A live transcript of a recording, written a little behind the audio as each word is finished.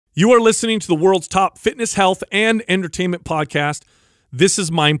You are listening to the world's top fitness, health, and entertainment podcast. This is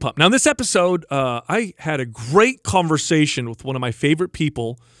Mind Pump. Now, in this episode, I had a great conversation with one of my favorite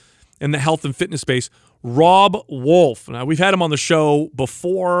people in the health and fitness space, Robb Wolf. Now, we've had him on the show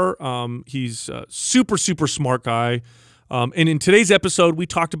before. He's a super, super smart guy. And in today's episode, we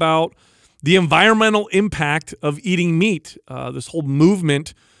talked about the environmental impact of eating meat, this whole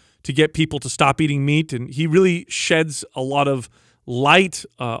movement to get people to stop eating meat. And he really sheds a lot of light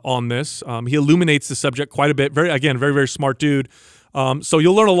on this. He illuminates the subject quite a bit. Very, very smart dude. So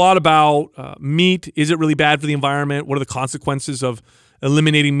you'll learn a lot about meat. Is it really bad for the environment? What are the consequences of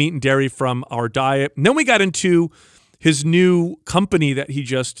eliminating meat and dairy from our diet? And then we got into his new company that he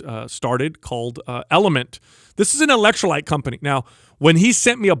just started called LMNT. This is an electrolyte company. Now, when he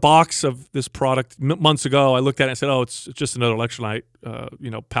sent me a box of this product months ago, I looked at it and I said, oh, it's just another electrolyte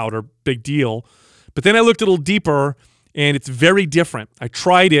powder, big deal. But then I looked a little deeper, and it's very different. I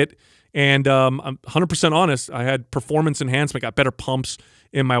tried it, and I'm 100% honest. I had performance enhancement, got better pumps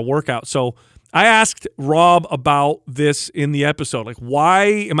in my workout. So I asked Robb about this in the episode. Like, why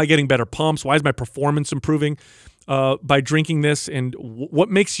am I getting better pumps? Why is my performance improving by drinking this? And what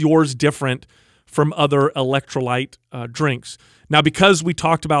makes yours different from other electrolyte drinks? Now, because we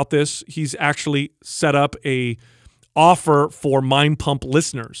talked about this, he's actually set up a offer for Mind Pump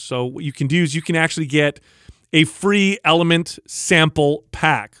listeners. So what you can do is you can actually get a free LMNT sample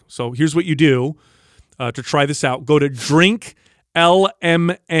pack. So here's what you do to try this out. Go to Drink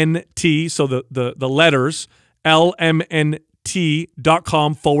LMNT, so the letters,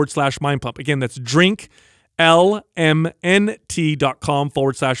 lmnt.com/mind pump. Again, that's Drink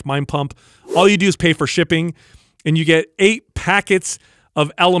lmnt.com/mind pump. All you do is pay for shipping, and you get 8 packets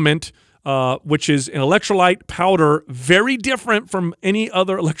of LMNT, which is an electrolyte powder, very different from any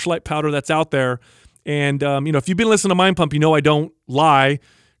other electrolyte powder that's out there. And, if you've been listening to Mind Pump, you know I don't lie.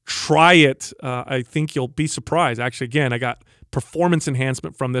 Try it. I think you'll be surprised. Actually, again, I got performance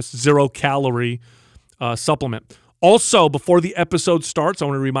enhancement from this 0-calorie supplement. Also, before the episode starts, I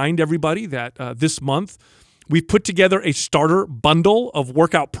want to remind everybody that this month we've put together a starter bundle of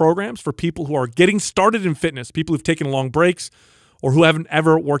workout programs for people who are getting started in fitness, people who've taken long breaks or who haven't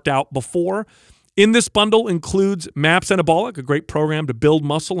ever worked out before. In this bundle includes MAPS Anabolic, a great program to build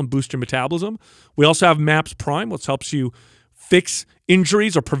muscle and boost your metabolism. We also have MAPS Prime, which helps you fix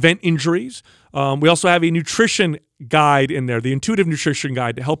injuries or prevent injuries. We also have a nutrition guide in there, the intuitive nutrition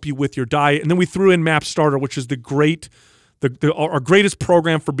guide to help you with your diet. And then we threw in MAPS Starter, which is our greatest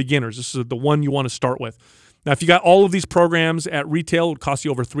program for beginners. This is the one you want to start with. Now, if you got all of these programs at retail, it would cost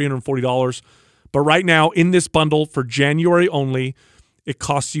you over $340. But right now, in this bundle for January only, it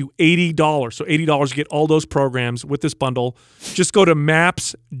costs you $80. So $80 to get all those programs with this bundle. Just go to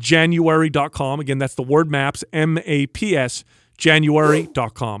mapsjanuary.com. Again, that's the word MAPS, M-A-P-S,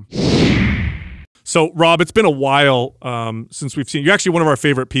 January.com. So, Robb, it's been a while since we've seen you. You're actually one of our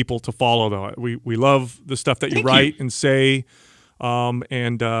favorite people to follow, though. We love the stuff that you write and say.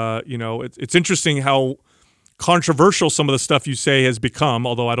 It's interesting how controversial some of the stuff you say has become,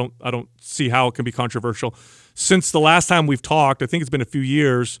 although I don't see how it can be controversial. Since the last time we've talked, I think it's been a few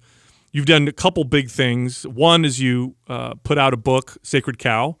years, you've done a couple big things. One is you put out a book, Sacred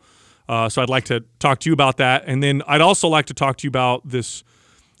Cow. So I'd like to talk to you about that. And then I'd also like to talk to you about this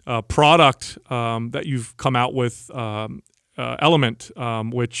product that you've come out with, LMNT,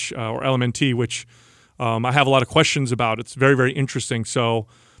 or LMNT, which I have a lot of questions about. It's very, very interesting. So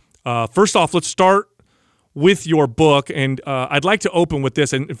first off, let's start with your book, and I'd like to open with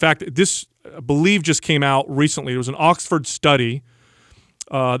this. And in fact, this, I believe, just came out recently. It was an Oxford study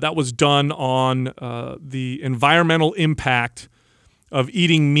that was done on the environmental impact of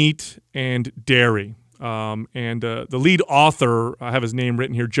eating meat and dairy. The lead author, I have his name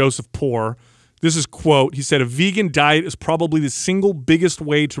written here, Joseph Poore. This is quote. He said, "A vegan diet is probably the single biggest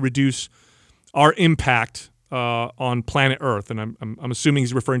way to reduce our impact on planet Earth." And I'm assuming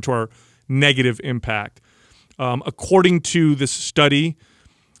he's referring to our negative impact. According to this study,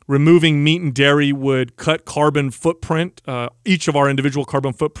 removing meat and dairy would cut carbon footprint, each of our individual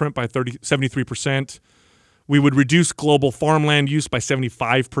carbon footprint by 73%. We would reduce global farmland use by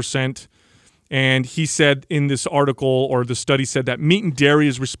 75%. And he said in this article, or the study said, that meat and dairy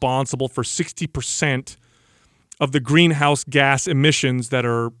is responsible for 60% of the greenhouse gas emissions that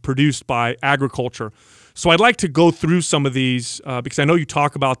are produced by agriculture. So I'd like to go through some of these because I know you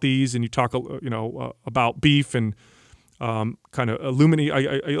talk about these, and you talk, about beef, and kind of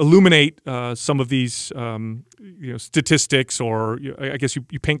illuminate some of these, statistics, or I guess you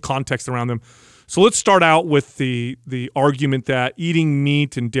paint context around them. So let's start out with the argument that eating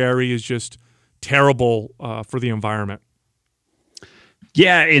meat and dairy is just terrible for the environment.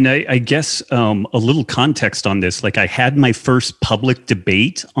 Yeah, and I guess a little context on this. Like, I had my first public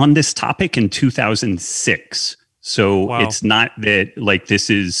debate on this topic in 2006. So Wow. it's not that like this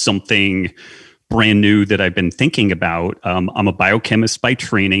is something brand new that I've been thinking about. I'm a biochemist by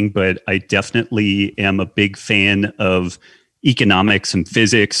training, but I definitely am a big fan of economics and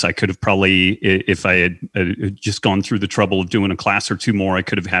physics. I could have probably, if I had just gone through the trouble of doing a class or two more, I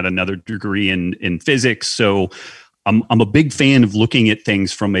could have had another degree in physics. So I'm a big fan of looking at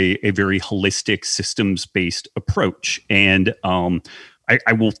things from a very holistic systems based approach. And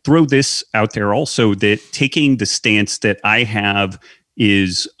I will throw this out there also, that taking the stance that I have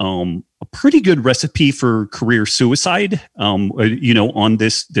is a pretty good recipe for career suicide. On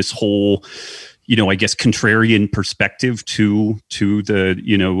this whole, I guess, contrarian perspective to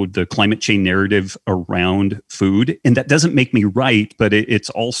the climate change narrative around food. And that doesn't make me right, but it's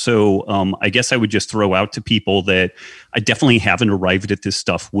also, I guess I would just throw out to people that I definitely haven't arrived at this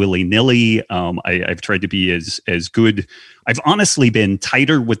stuff willy-nilly. I've tried to be as good. I've honestly been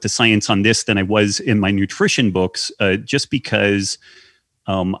tighter with the science on this than I was in my nutrition books, just because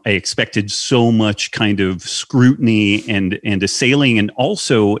I expected so much kind of scrutiny and assailing. And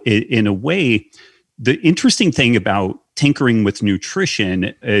also, in a way, the interesting thing about tinkering with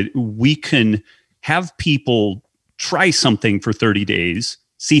nutrition, we can have people try something for 30 days,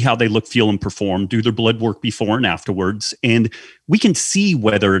 see how they look, feel, and perform, do their blood work before and afterwards, and we can see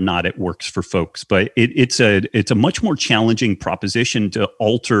whether or not it works for folks. But it's a much more challenging proposition to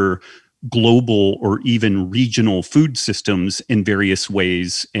alter global or even regional food systems in various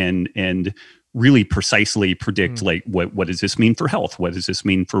ways and really precisely predict like what does this mean for health? What does this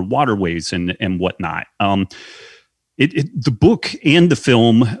mean for waterways and whatnot? The book and the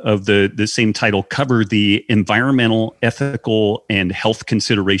film of the same title cover the environmental, ethical, and health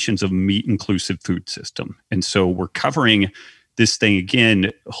considerations of a meat-inclusive food system. And so we're covering this thing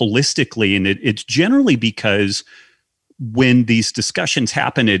again holistically, and it's generally because when these discussions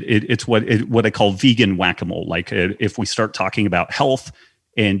happen, it's what I call vegan whack-a-mole. Like if we start talking about health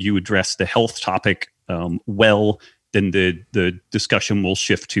and you address the health topic well, then the discussion will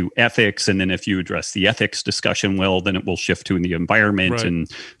shift to ethics. And then if you address the ethics discussion well, then it will shift to the environment. Right.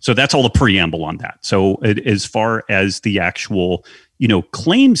 And so that's all the preamble on that. So as far as the actual,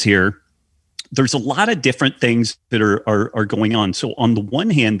 claims here, there's a lot of different things that are going on. So on the one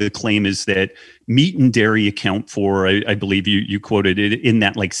hand, the claim is that meat and dairy account for, I believe you quoted it in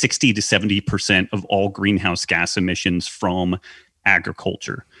that like 60 to 70% of all greenhouse gas emissions from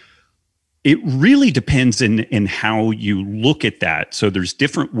agriculture. It really depends in how you look at that. So there's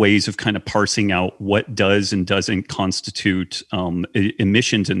different ways of kind of parsing out what does and doesn't constitute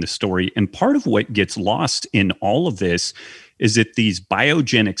emissions in the story. And part of what gets lost in all of this is that these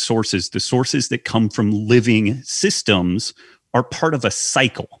biogenic sources, the sources that come from living systems, are part of a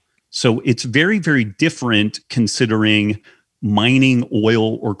cycle. So it's very, very different considering mining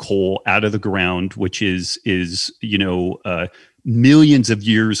oil or coal out of the ground, which is millions of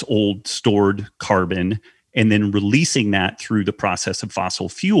years old stored carbon, and then releasing that through the process of fossil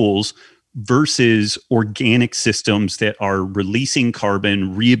fuels, versus organic systems that are releasing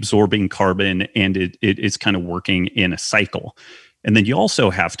carbon, reabsorbing carbon, and it is kind of working in a cycle. And then you also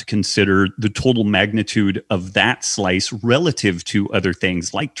have to consider the total magnitude of that slice relative to other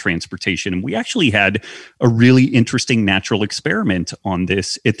things like transportation. And we actually had a really interesting natural experiment on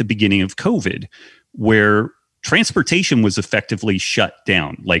this at the beginning of COVID, where transportation was effectively shut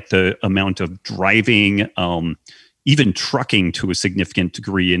down. Like the amount of driving, even trucking to a significant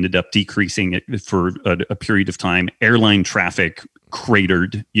degree, ended up decreasing it for a period of time. Airline traffic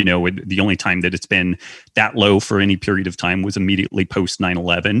cratered. The only time that it's been that low for any period of time was immediately post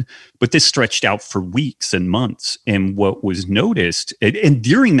 9/11. But this stretched out for weeks and months. And what was noticed, and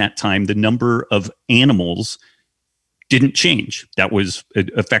during that time, the number of animals didn't change. That was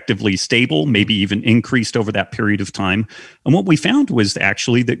effectively stable, maybe even increased over that period of time. And what we found was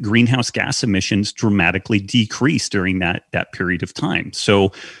actually that greenhouse gas emissions dramatically decreased during that period of time.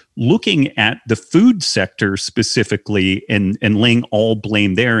 So looking at the food sector specifically and laying all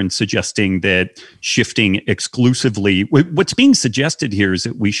blame there and suggesting that shifting exclusively, what's being suggested here is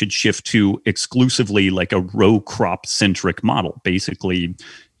that we should shift to exclusively like a row crop centric model, basically,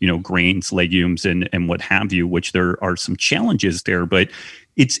 grains, legumes, and what have you, which there are some challenges there. But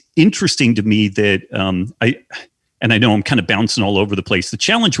it's interesting to me that I know I'm kind of bouncing all over the place. The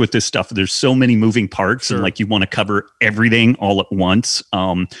challenge with this stuff, there's so many moving parts, sure, and like you want to cover everything all at once.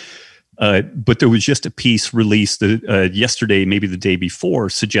 But there was just a piece released yesterday, maybe the day before,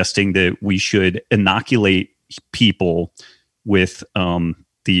 suggesting that we should inoculate people with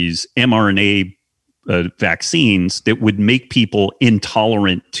these mRNA vaccines that would make people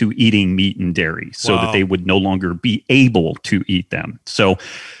intolerant to eating meat and dairy, so that they would no longer be able to eat them. So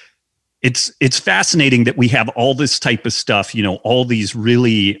it's fascinating that we have all this type of stuff, all these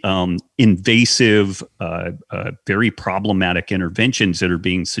really invasive, very problematic interventions that are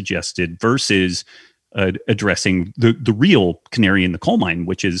being suggested versus addressing the real canary in the coal mine,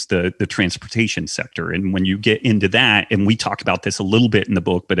 which is the transportation sector. And when you get into that, and we talk about this a little bit in the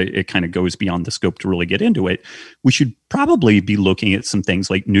book, but it kind of goes beyond the scope to really get into it, we should probably be looking at some things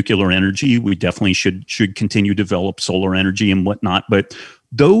like nuclear energy. We definitely should continue to develop solar energy and whatnot, but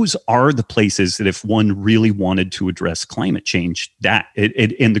those are the places that if one really wanted to address climate change, and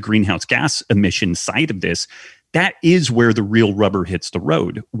the greenhouse gas emission side of this, that is where the real rubber hits the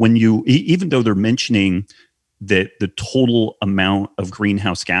road. When even though they're mentioning that the total amount of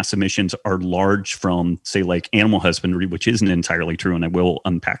greenhouse gas emissions are large from, say, like animal husbandry, which isn't entirely true, and I will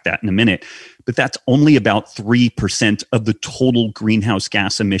unpack that in a minute, but that's only about 3% of the total greenhouse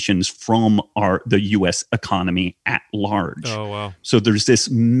gas emissions from the U.S. economy at large. Oh, wow. So there's this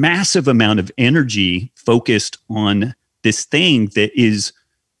massive amount of energy focused on this thing that is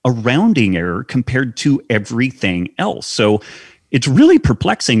a rounding error compared to everything else. So it's really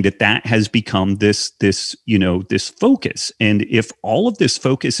perplexing that has become this focus. And if all of this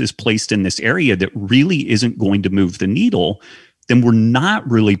focus is placed in this area that really isn't going to move the needle, then we're not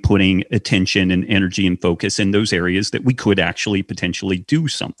really putting attention and energy and focus in those areas that we could actually potentially do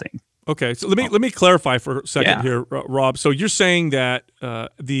something. Okay, so let me clarify for a second here, Rob. So you're saying that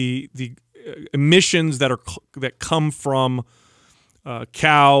the emissions that come from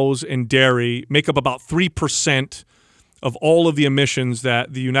cows and dairy make up about 3% of all of the emissions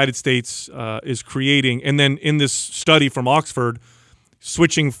that the United States is creating. And then in this study from Oxford,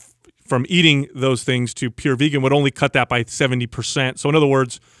 switching from eating those things to pure vegan would only cut that by 70%. So in other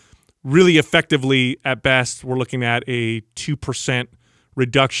words, really effectively at best, we're looking at a 2%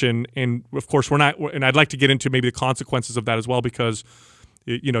 reduction. And of course, we're not, and I'd like to get into maybe the consequences of that as well, because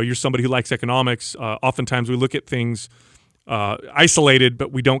you're somebody who likes economics. Oftentimes we look at things isolated,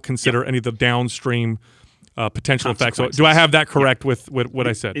 but we don't consider any of the downstream potential effects. So do I have that correct with what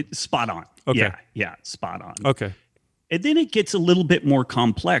I said? Spot on. Okay. Yeah, spot on. Okay. And then it gets a little bit more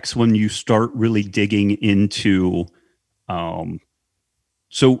complex when you start really digging into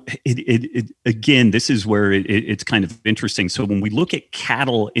so again, this is where it's kind of interesting. So when we look at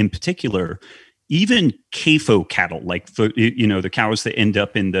cattle in particular, even CAFO cattle, like the cows that end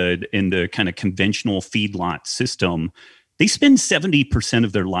up in the kind of conventional feedlot system, they spend 70%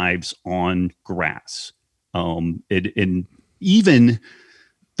 of their lives on grass. And even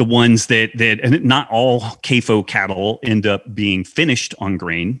the ones and not all CAFO cattle end up being finished on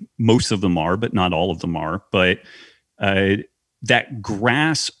grain. Most of them are, but not all of them are. But that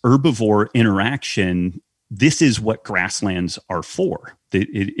grass herbivore interaction, this is what grasslands are for.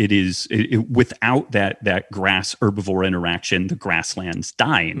 Without that grass herbivore interaction, the grasslands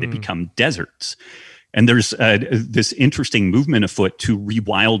die and they become deserts. And there's this interesting movement afoot to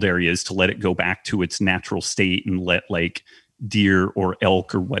rewild areas to let it go back to its natural state and let like deer or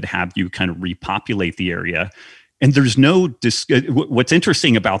elk or what have you kind of repopulate the area. And there's what's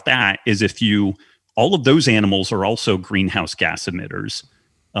interesting about that is all of those animals are also greenhouse gas emitters.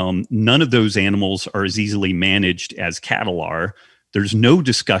 None of those animals are as easily managed as cattle are. There's no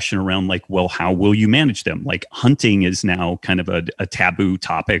discussion around like, well, how will you manage them? Like hunting is now kind of a taboo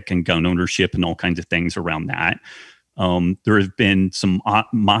topic, and gun ownership and all kinds of things around that. There have been some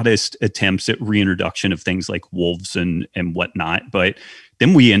modest attempts at reintroduction of things like wolves and whatnot, but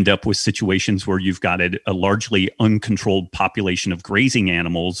then we end up with situations where you've got a largely uncontrolled population of grazing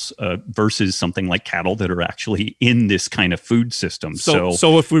animals versus something like cattle that are actually in this kind of food system.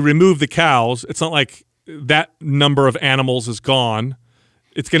 So if we remove the cows, it's not like that number of animals is gone.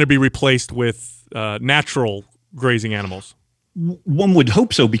 It's going to be replaced with natural grazing animals. One would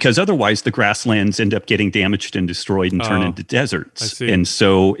hope so, because otherwise the grasslands end up getting damaged and destroyed and turn into deserts. I see. And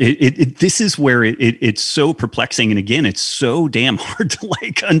so this is where it's so perplexing. And again, it's so damn hard to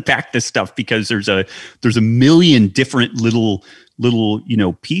like unpack this stuff, because there's a million different little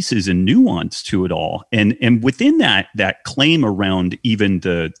pieces and nuance to it all. And within that claim around even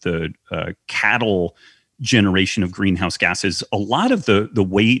the cattle generation of greenhouse gases, a lot of the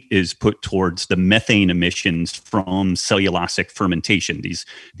weight is put towards the methane emissions from cellulosic fermentation. These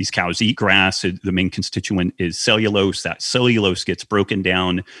cows eat grass. The main constituent is cellulose. That cellulose gets broken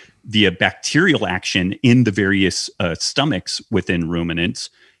down via bacterial action in the various stomachs within ruminants.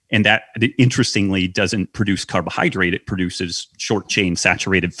 And that, interestingly, doesn't produce carbohydrate. It produces short chain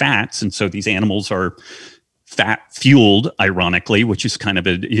saturated fats. And so these animals are fat fueled, ironically, which is kind of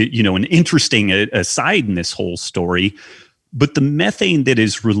an interesting aside in this whole story. But the methane that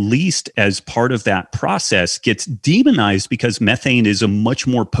is released as part of that process gets demonized because methane is a much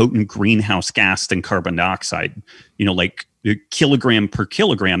more potent greenhouse gas than carbon dioxide. Like kilogram per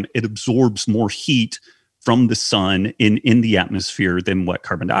kilogram, it absorbs more heat from the sun in the atmosphere than what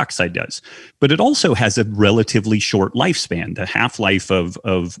carbon dioxide does. But it also has a relatively short lifespan. The half-life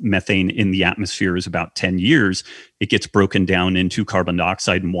of methane in the atmosphere is about 10 years. It gets broken down into carbon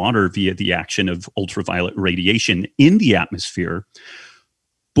dioxide and water via the action of ultraviolet radiation in the atmosphere.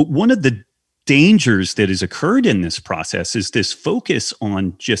 But one of the dangers that has occurred in this process is this focus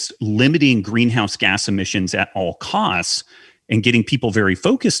on just limiting greenhouse gas emissions at all costs and getting people very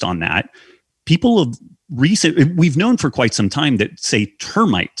focused on that. We've known for quite some time that, say,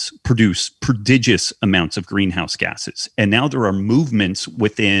 termites produce prodigious amounts of greenhouse gases. And now there are movements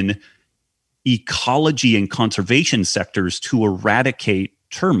within ecology and conservation sectors to eradicate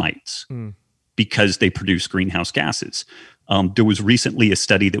termites because they produce greenhouse gases. There was recently a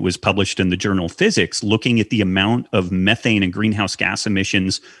study that was published in the journal Physics looking at the amount of methane and greenhouse gas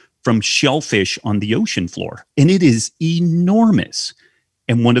emissions from shellfish on the ocean floor. And it is enormous.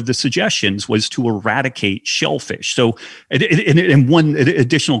 And one of the suggestions was to eradicate shellfish. So, and one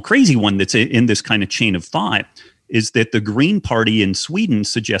additional crazy one that's in this kind of chain of thought is that the Green Party in Sweden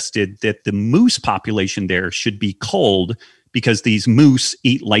suggested that the moose population there should be culled because these moose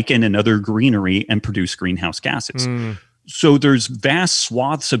eat lichen and other greenery and produce greenhouse gases. So there's vast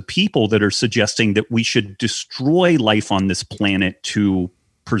swaths of people that are suggesting that we should destroy life on this planet to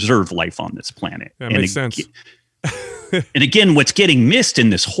preserve life on this planet. That makes sense. And again, what's getting missed in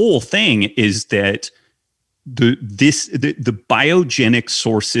this whole thing is that the biogenic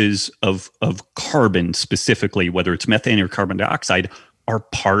sources of carbon, specifically, whether it's methane or carbon dioxide, are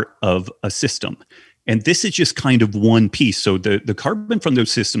part of a system. And this is just kind of one piece. So the carbon from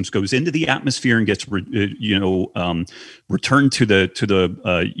those systems goes into the atmosphere and gets returned to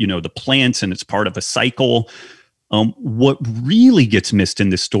the plants, and it's part of a cycle. What really gets missed in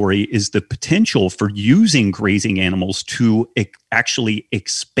this story is the potential for using grazing animals to actually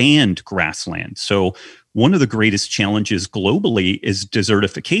expand grassland. So one of the greatest challenges globally is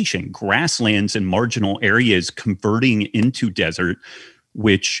desertification, grasslands in marginal areas converting into desert,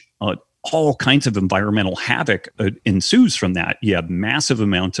 which all kinds of environmental havoc ensues from that. You have massive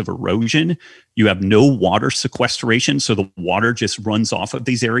amounts of erosion. You have no water sequestration, so the water just runs off of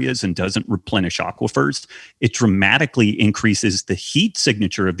these areas and doesn't replenish aquifers. It dramatically increases the heat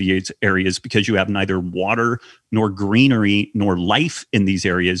signature of these areas because you have neither water nor greenery nor life in these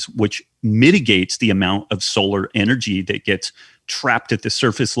areas, which mitigates the amount of solar energy that gets trapped at the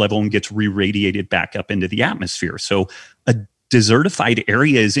surface level and gets re-radiated back up into the atmosphere. So a desertified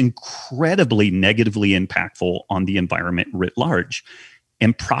area is incredibly negatively impactful on the environment writ large.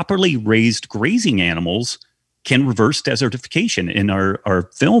 And properly raised grazing animals can reverse desertification. In our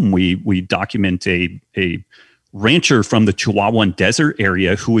film, we document a rancher from the Chihuahuan Desert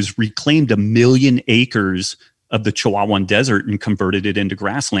area who has reclaimed 1 million acres of the Chihuahuan Desert and converted it into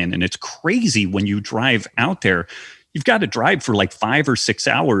grassland. And it's crazy when you drive out there. You've got to drive for like 5 or 6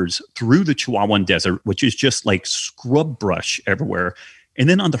 hours through the Chihuahuan Desert, which is just like scrub brush everywhere. And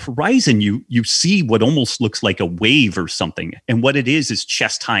then on the horizon, you see what almost looks like a wave or something. And what it is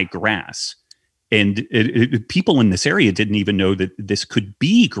chest-high grass. And people in this area didn't even know that this could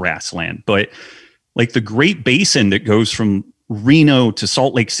be grassland. But like the Great Basin that goes from Reno to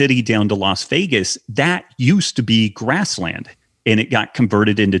Salt Lake City down to Las Vegas, that used to be grassland. And it got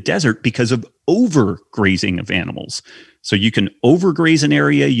converted into desert because of overgrazing of animals. So you can overgraze an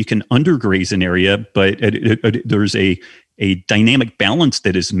area, you can undergraze an area, but there's a dynamic balance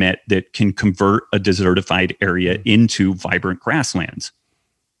that is met that can convert a desertified area into vibrant grasslands.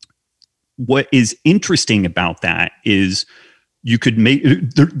 What is interesting about that is you could make,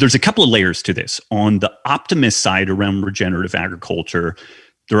 there's a couple of layers to this. On the optimist side around regenerative agriculture,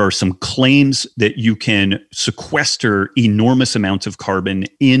 there are some claims that you can sequester enormous amounts of carbon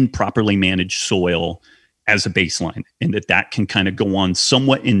in properly managed soil as a baseline, and that can kind of go on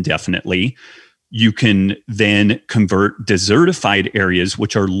somewhat indefinitely. You can then convert desertified areas,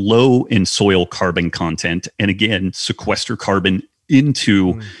 which are low in soil carbon content, and again, sequester carbon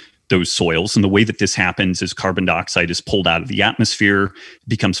into those soils. And the way that this happens is carbon dioxide is pulled out of the atmosphere,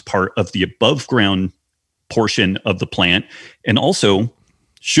 becomes part of the above ground portion of the plant, and also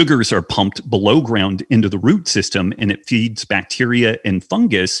sugars are pumped below ground into the root system, and it feeds bacteria and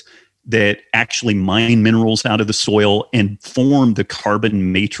fungus that actually mine minerals out of the soil and form the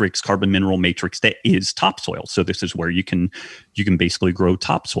carbon mineral matrix that is topsoil. So this is where you can basically grow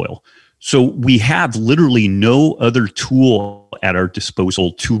topsoil. So we have literally no other tool at our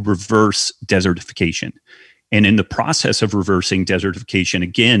disposal to reverse desertification. And in the process of reversing desertification,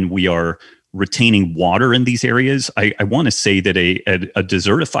 again, we are retaining water in these areas. I want to say that a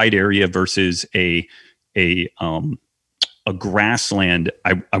desertified area versus a grassland,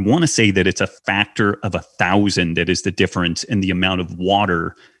 I want to say that it's a factor of 1,000 that is the difference in the amount of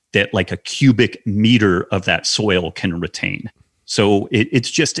water that like a cubic meter of that soil can retain. So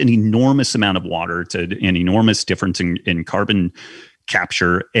it's just an enormous amount of water. It's an enormous difference in carbon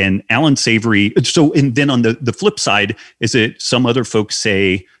capture. And Alan Savory, and then on the flip side is that some other folks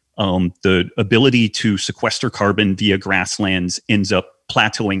say the ability to sequester carbon via grasslands ends up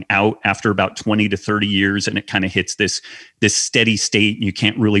plateauing out after about 20 to 30 years, and it kind of hits this steady state. You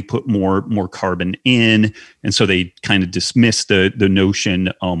can't really put more carbon in, and so they kind of dismiss the notion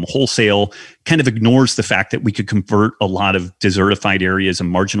wholesale. Kind of ignores the fact that we could convert a lot of desertified areas and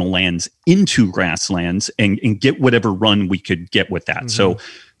marginal lands into grasslands and get whatever run we could get with that. Mm-hmm. So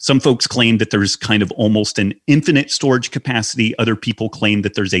some folks claim that there's kind of almost an infinite storage capacity. Other people claim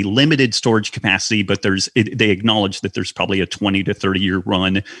that there's a limited storage capacity, but they acknowledge that there's probably a 20 to 30 year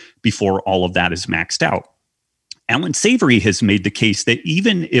run before all of that is maxed out. Alan Savory has made the case that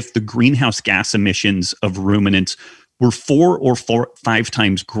even if the greenhouse gas emissions of ruminants were 4 or 5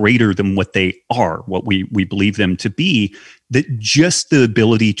 times greater than what they are, what we believe them to be, that just the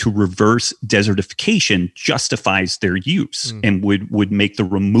ability to reverse desertification justifies their use and would make the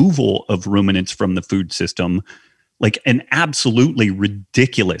removal of ruminants from the food system like an absolutely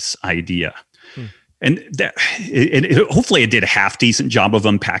ridiculous idea. And hopefully I did a half decent job of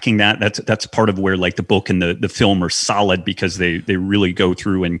unpacking that. That's part of where like the book and the film are solid, because they really go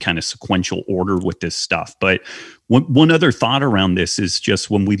through in kind of sequential order with this stuff. But one other thought around this is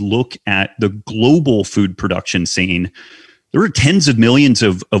just when we look at the global food production scene, there are tens of millions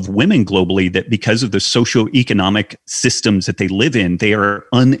of women globally that, because of the socioeconomic systems that they live in, they are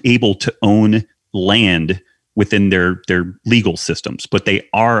unable to own land within their legal systems, but they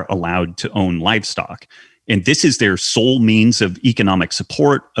are allowed to own livestock. And this is their sole means of economic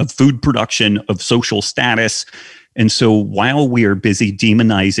support, of food production, of social status. And so while we are busy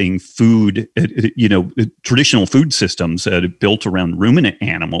demonizing food, traditional food systems built around ruminant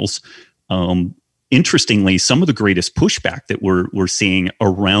animals, interestingly, some of the greatest pushback that we're seeing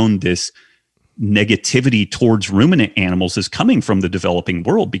around this negativity towards ruminant animals is coming from the developing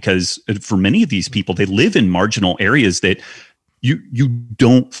world, because for many of these people, they live in marginal areas that you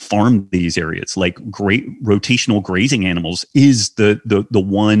don't farm these areas. Like great rotational grazing animals is the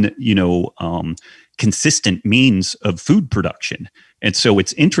one consistent means of food production. And so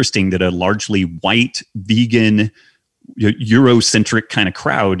it's interesting that a largely white, vegan, Eurocentric kind of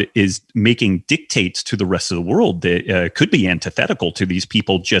crowd is making dictates to the rest of the world that could be antithetical to these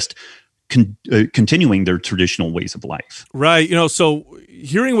people just continuing their traditional ways of life. Right. So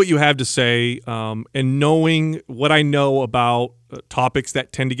hearing what you have to say and knowing what I know about topics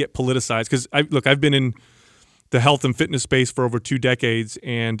that tend to get politicized, because I've been in the health and fitness space for over 2 decades,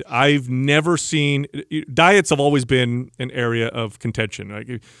 and I've never seen – diets have always been an area of contention.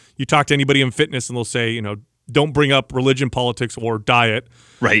 Like you talk to anybody in fitness and they'll say, don't bring up religion, politics, or diet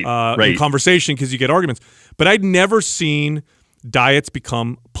in conversation, because you get arguments. But I'd never seen – diets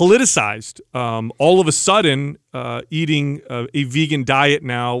become politicized. All of a sudden, eating a vegan diet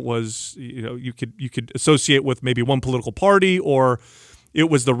now was, you could associate with maybe one political party, or it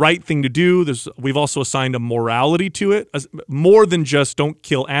was the right thing to do. We've also assigned a morality to it, more than just don't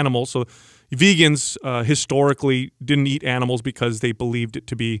kill animals. So vegans historically didn't eat animals because they believed it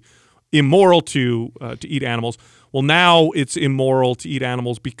to be immoral to eat animals. Well, now it's immoral to eat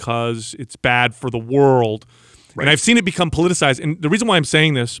animals because it's bad for the world. Right. And I've seen it become politicized. And the reason why I'm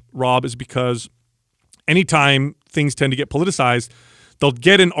saying this, Rob, is because anytime things tend to get politicized, they'll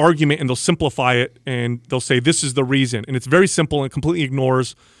get an argument and they'll simplify it and they'll say this is the reason. And it's very simple and completely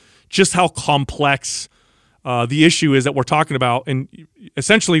ignores just how complex the issue is that we're talking about. And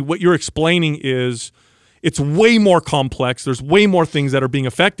essentially what you're explaining is it's way more complex. There's way more things that are being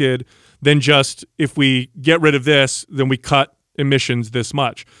affected than just if we get rid of this, then we cut emissions this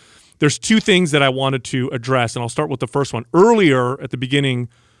much. There's 2 things that I wanted to address, and I'll start with the first one. Earlier at the beginning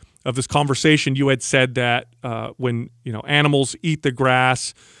of this conversation, you had said that when animals eat the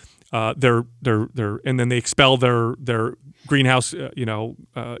grass, and then they expel their greenhouse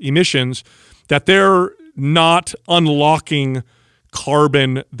emissions, that they're not unlocking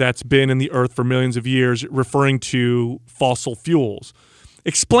carbon that's been in the earth for millions of years, referring to fossil fuels.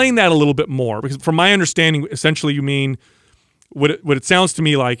 Explain that a little bit more, because from my understanding, essentially you mean what it sounds to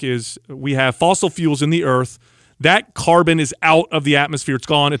me like is we have fossil fuels in the earth that carbon is out of the atmosphere. It's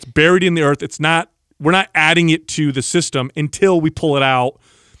gone. It's buried in the earth. We're not adding it to the system until we pull it out,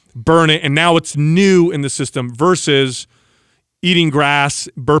 burn it, and now it's new in the system versus eating grass,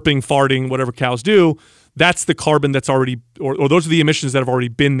 burping, farting, whatever cows do. That's the carbon that's already, or those are the emissions that have already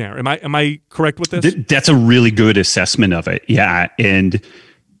been there. Am I correct with this? That's a really good assessment of it. Yeah, and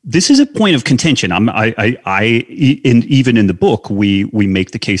this is a point of contention. Even in the book, we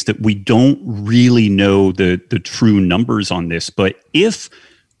make the case that we don't really know the true numbers on this. But if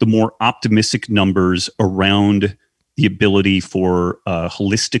the more optimistic numbers around the ability for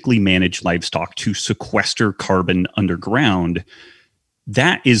holistically managed livestock to sequester carbon underground,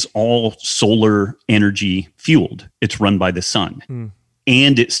 that is all solar energy fueled. It's run by the sun.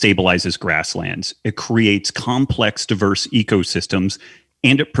 And it stabilizes grasslands. It creates complex, diverse ecosystems,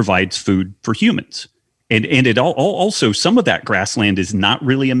 and it provides food for humans. And it also, some of that grassland is not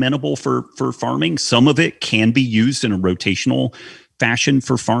really amenable for farming. Some of it can be used in a rotational fashion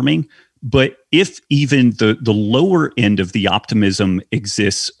for farming. But if even the lower end of the optimism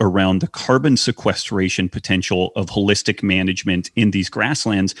exists around the carbon sequestration potential of holistic management in these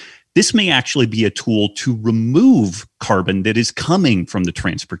grasslands, this may actually be a tool to remove carbon that is coming from the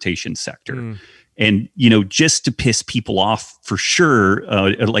transportation sector. And, just to piss people off for sure,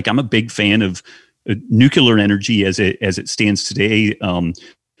 like I'm a big fan of nuclear energy as it stands today.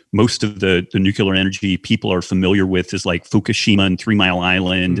 Most of the nuclear energy people are familiar with is like Fukushima and 3 Mile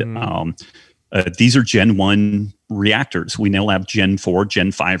Island. These are Gen 1 reactors. We now have Gen 4,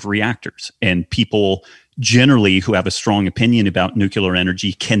 Gen 5 reactors. And people generally who have a strong opinion about nuclear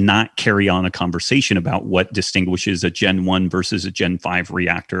energy cannot carry on a conversation about what distinguishes a Gen 1 versus a Gen 5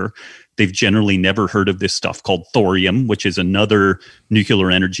 reactor. They've generally never heard of this stuff called thorium, which is another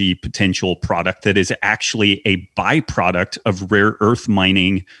nuclear energy potential product that is actually a byproduct of rare earth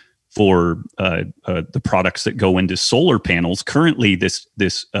mining for the products that go into solar panels. Currently, this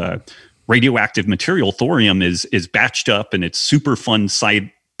radioactive material, thorium, is batched up and it's super fun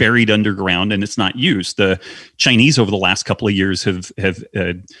site buried underground, and it's not used. The Chinese over the last couple of years have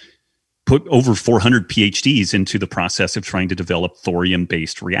put over 400 PhDs into the process of trying to develop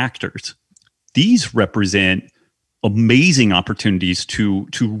thorium-based reactors. These represent amazing opportunities to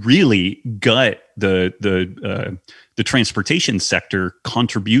really gut the transportation sector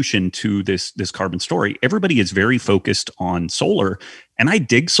contribution to this carbon story. Everybody is very focused on solar, and I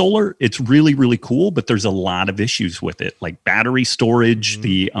dig solar. It's really, really cool, but there's a lot of issues with it, like battery storage,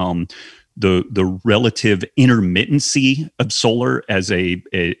 the relative intermittency of solar as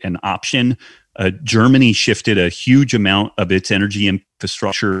an option. Germany shifted a huge amount of its energy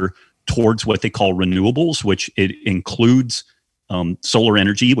infrastructure towards what they call renewables, which it includes solar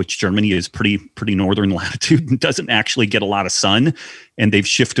energy, which Germany is pretty northern latitude and doesn't actually get a lot of sun. And they've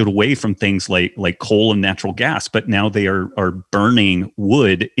shifted away from things like coal and natural gas, but now they are burning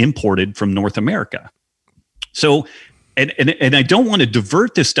wood imported from North America. So, and I don't want to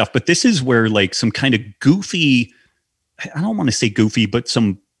divert this stuff, but this is where like some kind of goofy, I don't want to say goofy, but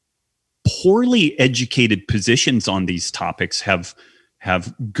some poorly educated positions on these topics have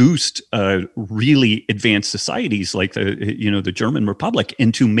goosed really advanced societies like the German Republic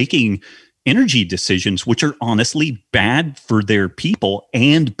into making energy decisions which are honestly bad for their people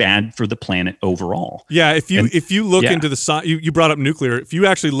and bad for the planet overall. Yeah, if you look into the science, you brought up nuclear. If you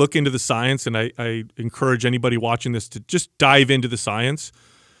actually look into the science, and I encourage anybody watching this to just dive into the science.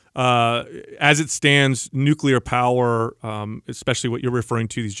 As it stands, nuclear power, especially what you're referring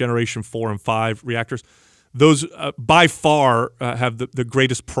to, these generation 4 and 5 reactors, those by far have the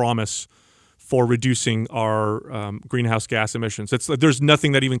greatest promise for reducing our greenhouse gas emissions. There's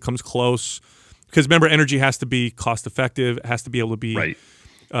nothing that even comes close, because remember, energy has to be cost effective. It has to be able to be, right.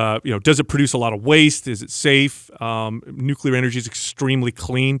 Does it produce a lot of waste? Is it safe? Nuclear energy is extremely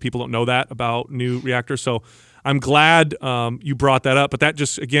clean. People don't know that about new reactors. So I'm glad you brought that up. But that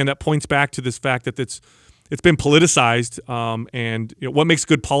just, again, that points back to this fact that it's been politicized, and what makes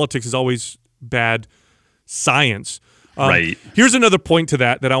good politics is always bad science. Right. Here's another point to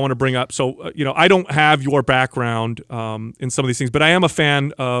that I want to bring up. So, I don't have your background in some of these things, but I am a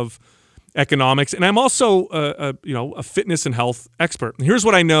fan of economics, and I'm also a fitness and health expert. And here's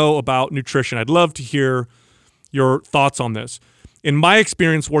what I know about nutrition. I'd love to hear your thoughts on this. In my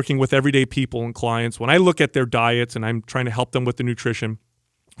experience working with everyday people and clients, when I look at their diets and I'm trying to help them with the nutrition,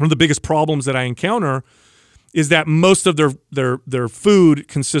 one of the biggest problems that I encounter is that most of their food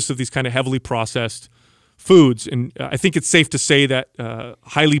consists of these kind of heavily processed foods. And I think it's safe to say that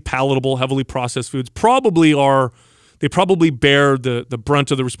highly palatable, heavily processed foods probably bear the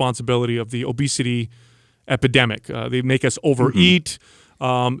brunt of the responsibility of the obesity epidemic. They make us overeat.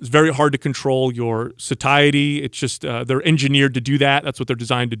 It's very hard to control your satiety. It's just they're engineered to do that. That's what they're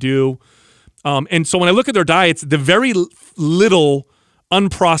designed to do. And so when I look at their diets, the very little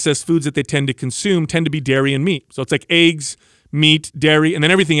unprocessed foods that they tend to consume tend to be dairy and meat. So it's like eggs, meat, dairy, and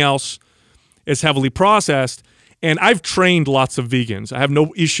then everything else is heavily processed. And I've trained lots of vegans. I have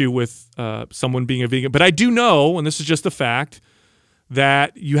no issue with someone being a vegan. But I do know, and this is just a fact,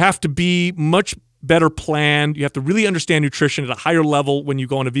 that you have to be much better planned. You have to really understand nutrition at a higher level when you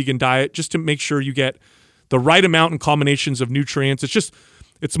go on a vegan diet just to make sure you get the right amount and combinations of nutrients.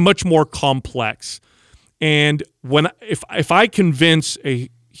 It's much more complex. And if I convince a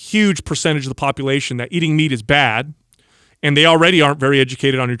huge percentage of the population that eating meat is bad, and they already aren't very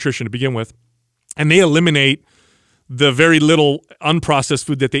educated on nutrition to begin with, and they eliminate the very little unprocessed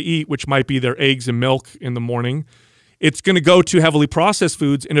food that they eat, which might be their eggs and milk in the morning, it's going to go to heavily processed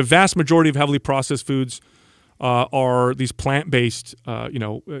foods, and a vast majority of heavily processed foods are these plant-based.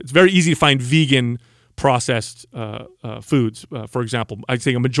 It's very easy to find vegan processed foods. For example, I'd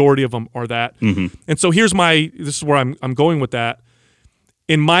say a majority of them are that. Mm-hmm. And so this is where I'm going with that.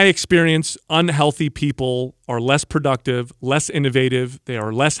 In my experience, unhealthy people are less productive, less innovative. They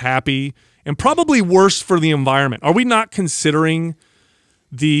are less happy, and probably worse for the environment. Are we not considering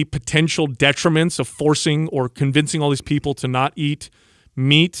the potential detriments of forcing or convincing all these people to not eat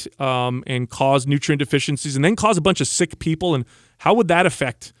meat and cause nutrient deficiencies and then cause a bunch of sick people? And how would that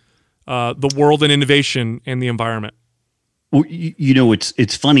affect the world and innovation and the environment? Well,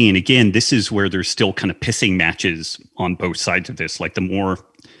 it's funny. And again, this is where there's still kind of pissing matches on both sides of this. Like the more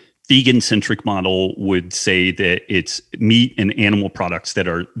vegan-centric model would say that it's meat and animal products that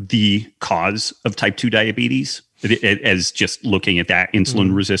are the cause of type 2 diabetes, as just looking at that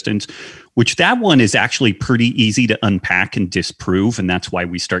insulin resistance, which that one is actually pretty easy to unpack and disprove. And that's why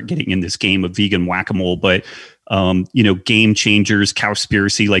we start getting in this game of vegan whack-a-mole. But, game changers,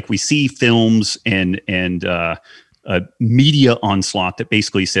 cowspiracy, like we see films and a media onslaught that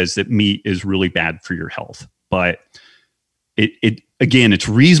basically says that meat is really bad for your health. But again, it's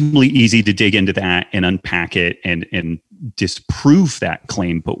reasonably easy to dig into that and unpack it and disprove that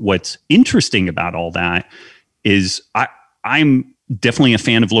claim. But what's interesting about all that is I'm definitely a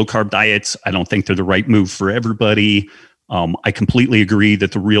fan of low carb diets. I don't think they're the right move for everybody. I completely agree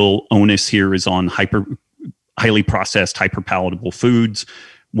that the real onus here is on highly processed, hyper palatable foods.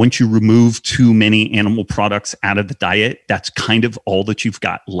 Once you remove too many animal products out of the diet, that's kind of all that you've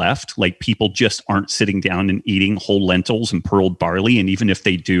got left. Like people just aren't sitting down and eating whole lentils and pearled barley. And even if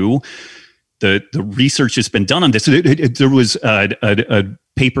they do, the research has been done on this. There was a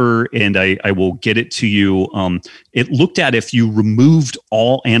paper, and I will get it to you. It looked at if you removed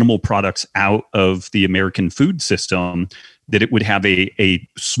all animal products out of the American food system, that it would have a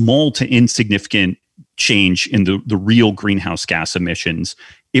small to insignificant change in the real greenhouse gas emissions.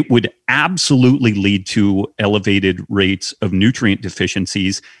 It would absolutely lead to elevated rates of nutrient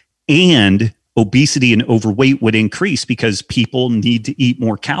deficiencies, and obesity and overweight would increase because people need to eat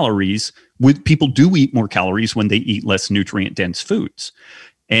more calories. People do eat more calories when they eat less nutrient dense foods.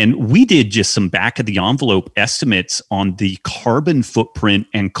 And we did just some back of the envelope estimates on the carbon footprint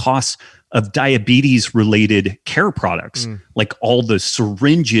and costs of diabetes related care products, like all the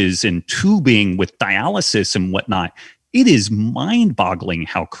syringes and tubing with dialysis and whatnot. It is mind boggling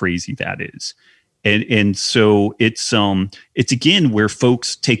how crazy that is. And so it's again where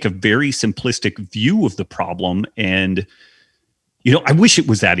folks take a very simplistic view of the problem. And I wish it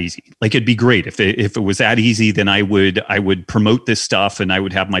was that easy. Like it'd be great if it was that easy. Then I would promote this stuff, and I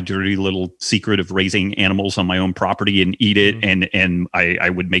would have my dirty little secret of raising animals on my own property and eat it, and I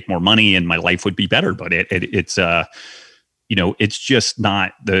would make more money, and my life would be better. But it's just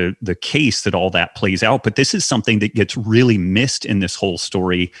not the case that all that plays out. But this is something that gets really missed in this whole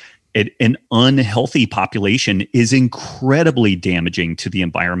story. An unhealthy population is incredibly damaging to the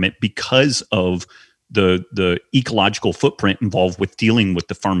environment because of the ecological footprint involved with dealing with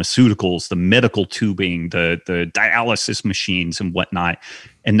the pharmaceuticals, the medical tubing, the dialysis machines and whatnot.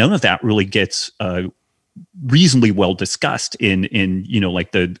 And none of that really gets reasonably well discussed in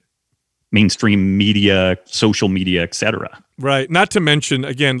like the mainstream media, social media, et cetera. Right. Not to mention,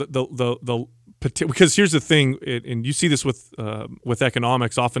 again, the because here's the thing, and you see this with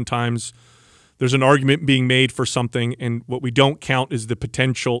economics. Oftentimes, there's an argument being made for something, and what we don't count is the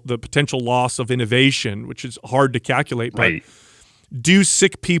potential loss of innovation, which is hard to calculate. Right. But do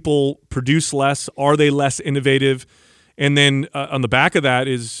sick people produce less? Are they less innovative? And then on the back of that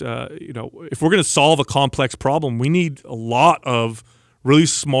is, if we're going to solve a complex problem, we need a lot of really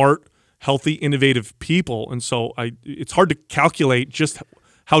smart, healthy, innovative people. And so it's hard to calculate just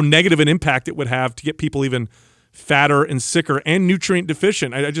how negative an impact it would have to get people even fatter and sicker and nutrient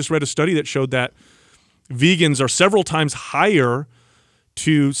deficient. I just read a study that showed that vegans are several times higher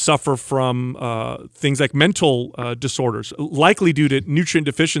to suffer from things like mental disorders, likely due to nutrient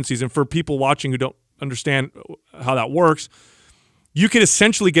deficiencies. And for people watching who don't understand how that works, you could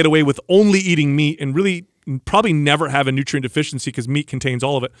essentially get away with only eating meat and really probably never have a nutrient deficiency because meat contains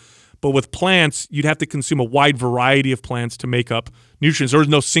all of it. But with plants, you'd have to consume a wide variety of plants to make up nutrients. There's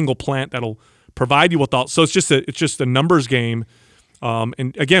no single plant that'll provide you with all. So it's just a numbers game.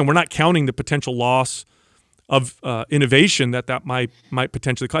 And again, we're not counting the potential loss of innovation that might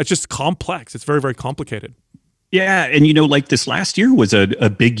potentially cause. It's just complex. It's very, very complicated. Yeah, and like this last year was a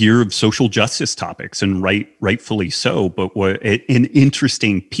big year of social justice topics, and rightfully so. But what an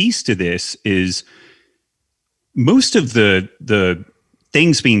interesting piece to this is most of the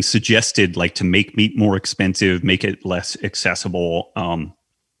things being suggested, like to make meat more expensive, make it less accessible.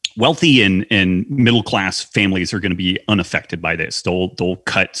 Wealthy and middle class families are going to be unaffected by this. They'll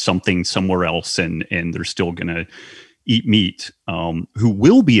cut something somewhere else, and they're still going to eat meat. Who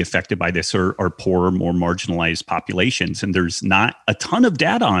will be affected by this are poorer, more marginalized populations. And there's not a ton of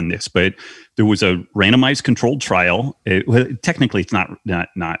data on this, but there was a randomized controlled trial. Technically, it's not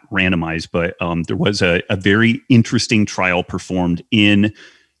randomized, but there was a very interesting trial performed in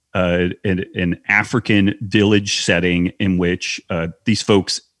an African village setting in which these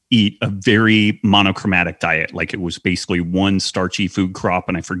folks eat a very monochromatic diet. Like it was basically one starchy food crop,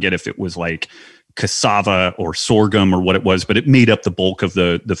 and I forget if it was like cassava or sorghum or what it was, but it made up the bulk of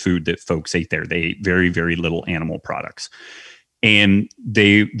the food that folks ate there. They ate very, very little animal products. And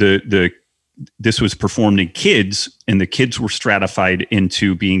this was performed in kids, and the kids were stratified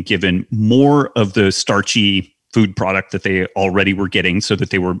into being given more of the starchy food product that they already were getting, so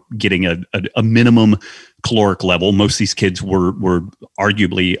that they were getting a minimum caloric level. Most of these kids were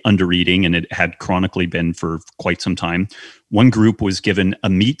arguably undereating, and it had chronically been for quite some time. One group was given a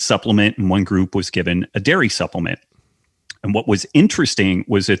meat supplement, and one group was given a dairy supplement. And what was interesting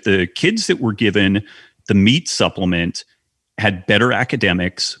was that the kids that were given the meat supplement had better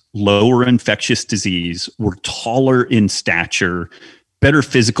academics, lower infectious disease, were taller in stature, better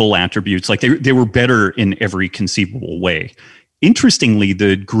physical attributes. Like they were better in every conceivable way. Interestingly,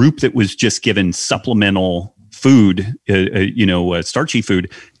 the group that was just given supplemental food, starchy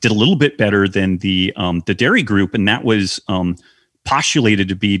food, did a little bit better than the dairy group, and that was postulated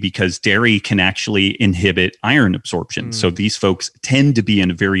to be because dairy can actually inhibit iron absorption. So these folks tend to be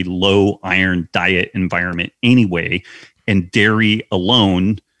in a very low iron diet environment anyway, and dairy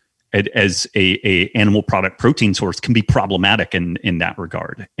alone as a animal product protein source can be problematic in that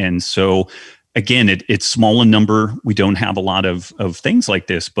regard. And so again, it's small in number. We don't have a lot of things like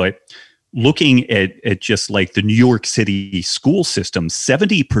this, but looking at just like the New York City school system,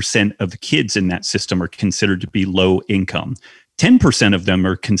 70% of the kids in that system are considered to be low income. 10% of them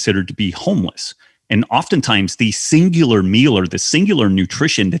are considered to be homeless. And oftentimes the singular meal or the singular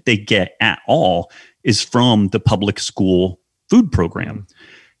nutrition that they get at all is from the public school food program.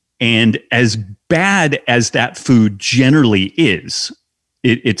 And as bad as that food generally is,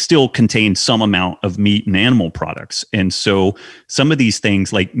 it still contains some amount of meat and animal products. And so some of these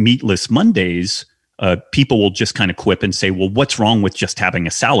things like Meatless Mondays, people will just kind of quip and say, well, what's wrong with just having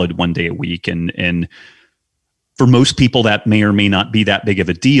a salad one day a week? And for most people, that may or may not be that big of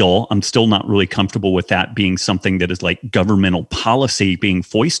a deal. I'm still not really comfortable with that being something that is like governmental policy being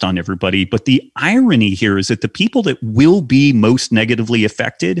foisted on everybody. But the irony here is that the people that will be most negatively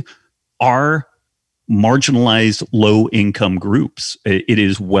affected are marginalized low-income groups. It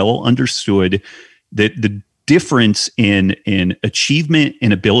is well understood that the difference in achievement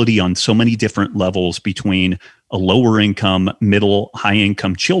and ability on so many different levels between a lower income, middle, high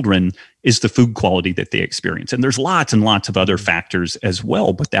income children is the food quality that they experience. And there's lots and lots of other factors as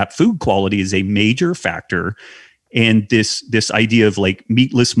well, but that food quality is a major factor. And this idea of like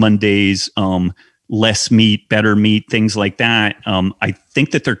Meatless Mondays, less meat, better meat, things like that. I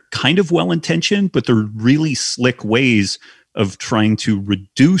think that they're kind of well-intentioned, but they're really slick ways of trying to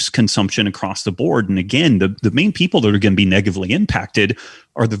reduce consumption across the board. And again, the main people that are going to be negatively impacted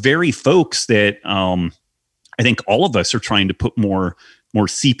are the very folks that I think all of us are trying to put more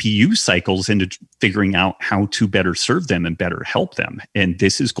CPU cycles into figuring out how to better serve them and better help them. And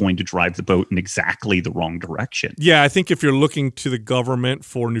this is going to drive the boat in exactly the wrong direction. Yeah, I think if you're looking to the government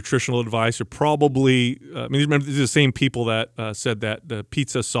for nutritional advice, you're probably, remember, these are the same people that said that the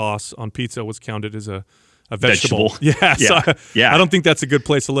pizza sauce on pizza was counted as a vegetable. Yeah, so I don't think that's a good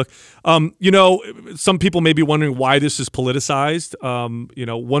place to look. Some people may be wondering why this is politicized.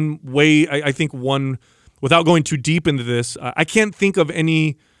 One way, I think without going too deep into this, I can't think of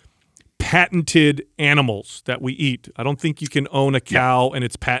any patented animals that we eat. I don't think you can own a cow and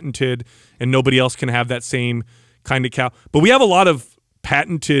it's patented and nobody else can have that same kind of cow. But we have a lot of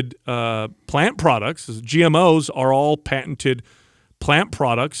patented plant products. GMOs are all patented plant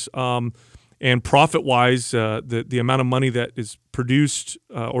products. And profit-wise, the amount of money that is produced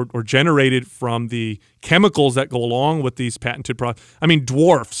or generated from the chemicals that go along with these patented products, I mean,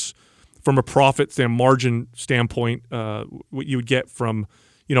 dwarfs from a profit and margin standpoint what you would get from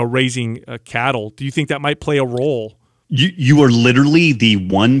raising cattle. Do you think that might play a role? You are literally the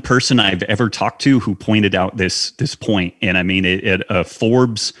one person I've ever talked to who pointed out this point. And I mean,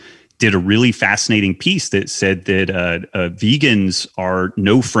 Forbes did a really fascinating piece that said that vegans are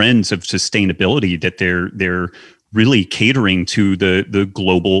no friends of sustainability, that they're really catering to the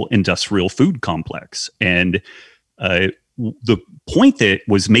global industrial food complex. And the point that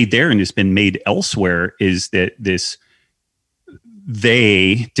was made there and has been made elsewhere is that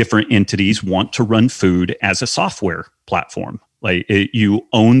different entities want to run food as a software platform. Like you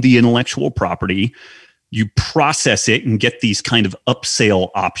own the intellectual property, you process it and get these kind of upsell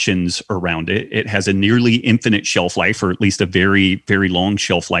options around it. It has a nearly infinite shelf life, or at least a very, very long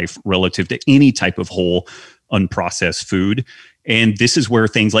shelf life relative to any type of whole unprocessed food. And this is where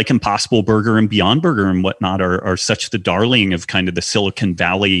things like Impossible Burger and Beyond Burger and whatnot are such the darling of kind of the Silicon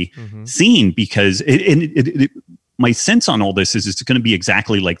Valley scene, because my sense on all this is it's going to be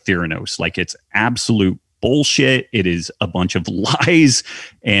exactly like Theranos. Like, it's absolute bullshit. It is a bunch of lies,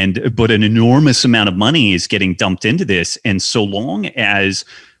 but an enormous amount of money is getting dumped into this. And so long as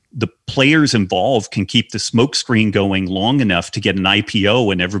the players involved can keep the smokescreen going long enough to get an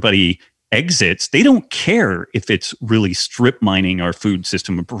IPO and everybody exits, they don't care if it's really strip mining our food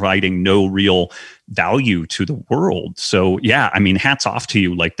system and providing no real value to the world. So yeah, I mean, hats off to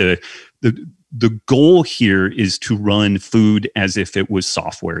you. Like the goal here is to run food as if it was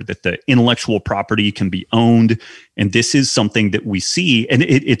software, that the intellectual property can be owned. And this is something that we see. And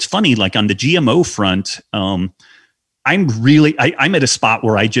it's funny, like on the GMO front, I'm at a spot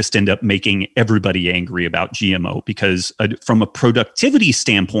where I just end up making everybody angry about GMO, because from a productivity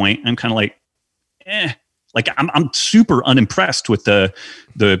standpoint, I'm kind of like, like I'm super unimpressed with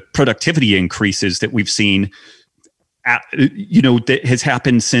the productivity increases that we've seen, that has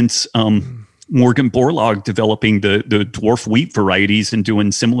happened since, Morgan Borlaug developing the dwarf wheat varieties and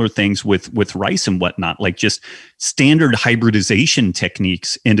doing similar things with rice and whatnot. Like, just standard hybridization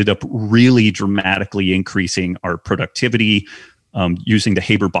techniques ended up really dramatically increasing our productivity, using the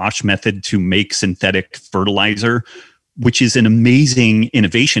Haber-Bosch method to make synthetic fertilizer, which is an amazing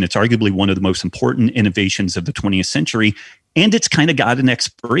innovation. It's arguably one of the most important innovations of the 20th century. And it's kind of got an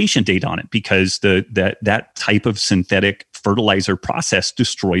expiration date on it, because that type of synthetic fertilizer process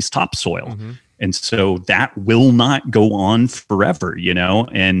destroys topsoil. And so that will not go on forever,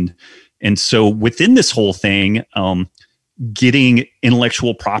 and so within this whole thing, getting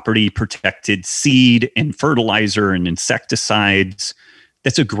intellectual property protected seed and fertilizer and insecticides,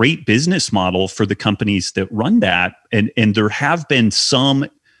 that's a great business model for the companies that run that. And there have been some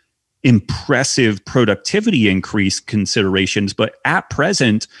impressive productivity increase considerations, but at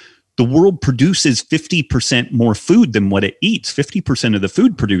present, the world produces 50% more food than what it eats. 50% of the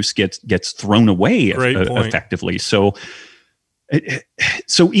food produced gets thrown away effectively. So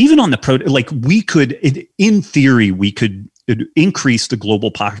even on the we could, in theory, we could increase the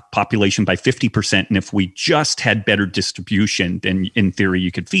global population by 50%. And if we just had better distribution, then in theory,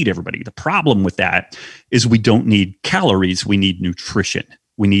 you could feed everybody. The problem with that is we don't need calories. We need nutrition.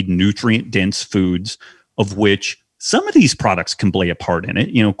 We need nutrient-dense foods, of which some of these products can play a part in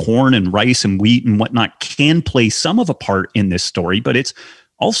it. Corn and rice and wheat and whatnot can play some of a part in this story, but it's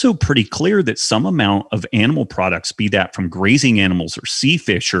also pretty clear that some amount of animal products, be that from grazing animals or sea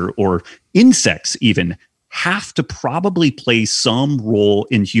fish or insects even, have to probably play some role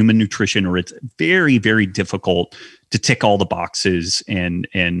in human nutrition, or it's very, very difficult to tick all the boxes and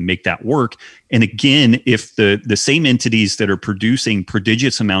make that work. And again, if the same entities that are producing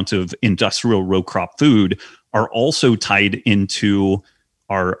prodigious amounts of industrial row crop food are also tied into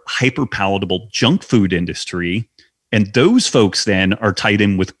our hyper palatable junk food industry, and those folks then are tied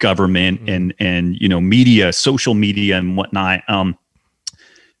in with government and media, social media and whatnot.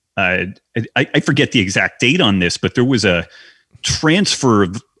 I forget the exact date on this, but there was a transfer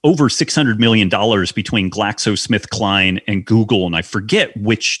of over $600 million between GlaxoSmithKline and Google, and I forget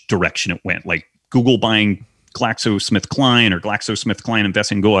which direction it went. Like Google buying GlaxoSmithKline or GlaxoSmithKline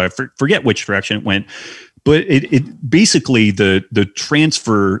investing in Google. I forget which direction it went. But it basically the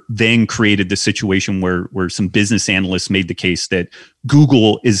transfer then created the situation where some business analysts made the case that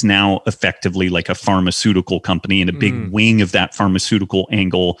Google is now effectively like a pharmaceutical company, and a big wing of that pharmaceutical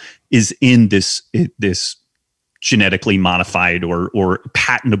angle is in this genetically modified or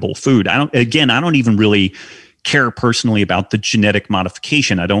patentable food. I don't even really care personally about the genetic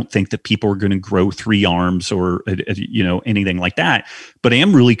modification. I don't think that people are going to grow 3 arms or anything like that. But I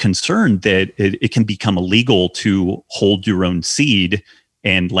am really concerned that it can become illegal to hold your own seed.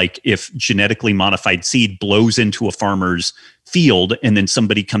 And like if genetically modified seed blows into a farmer's field and then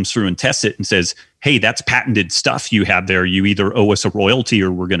somebody comes through and tests it and says, hey, that's patented stuff you have there. You either owe us a royalty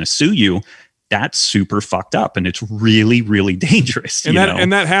or we're going to sue you. That's super fucked up, and it's really, really dangerous. And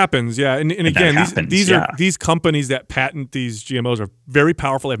that happens, yeah. And again, these companies that patent these GMOs are very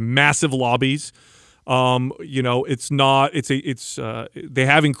powerful. They have massive lobbies. They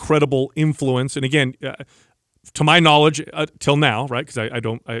have incredible influence. And again, to my knowledge, till now, right? Because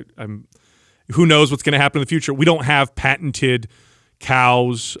I'm who knows what's going to happen in the future. We don't have patented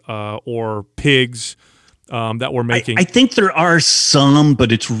cows or pigs that we're making. I think there are some,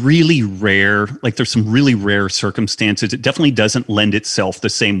 but it's really rare. Like there's some really rare circumstances. It definitely doesn't lend itself the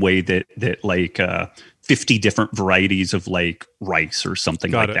same way that like 50 different varieties of like rice or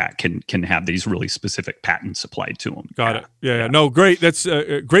something that can have these really specific patents applied to them. Got it. Yeah. No, great. That's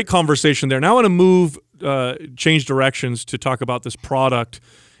a great conversation there. Now I want to change directions to talk about this product.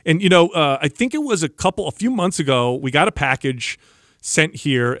 And, I think it was a few months ago, we got a package sent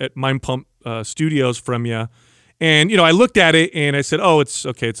here at Mind Pump Studios from you. And, I looked at it and I said, oh, it's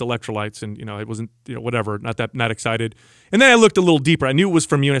okay. It's electrolytes. And, it wasn't, whatever, not excited. And then I looked a little deeper. I knew it was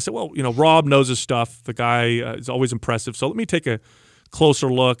from you. And I said, well, Robb knows his stuff. The guy is always impressive. So let me take a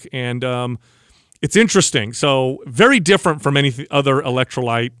closer look. And it's interesting. So very different from any other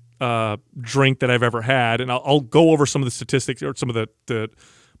electrolyte drink that I've ever had. And I'll go over some of the statistics or some of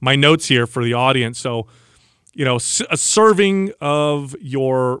my notes here for the audience. So, a serving of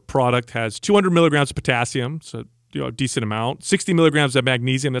your product has 200 milligrams of potassium, so a decent amount. 60 milligrams of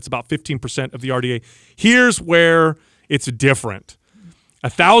magnesium, that's about 15% of the RDA. Here's where it's different.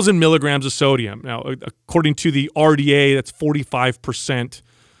 1,000 milligrams of sodium. Now, according to the RDA, that's 45%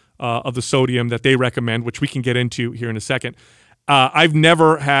 of the sodium that they recommend, which we can get into here in a second. I've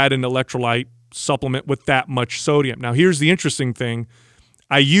never had an electrolyte supplement with that much sodium. Now, here's the interesting thing.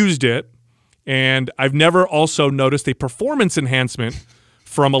 I used it. And I've never also noticed a performance enhancement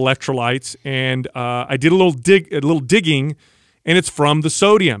from electrolytes. And I did a little digging, and it's from the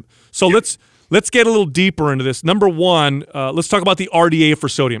sodium. So let's get a little deeper into this. Number one, let's talk about the RDA for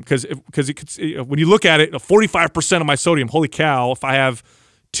sodium, because when you look at it, 45% of my sodium. Holy cow! If I have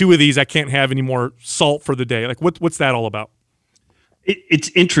 2 of these, I can't have any more salt for the day. Like what's that all about? It's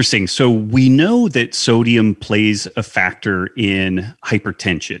interesting. So we know that sodium plays a factor in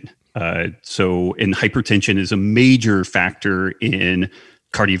hypertension. And hypertension is a major factor in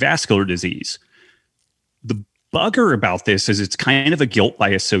cardiovascular disease. The bugger about this is it's kind of a guilt by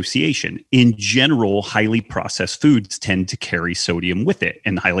association. In general, highly processed foods tend to carry sodium with it,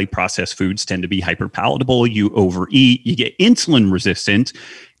 and highly processed foods tend to be hyperpalatable. You overeat, you get insulin resistant.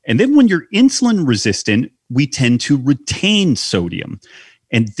 And then when you're insulin resistant, we tend to retain sodium.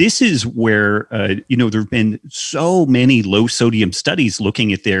 And this is where, there have been so many low sodium studies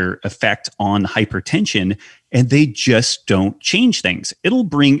looking at their effect on hypertension, and they just don't change things. It'll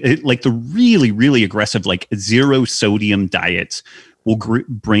bring like the really, really aggressive, like 0 sodium diets will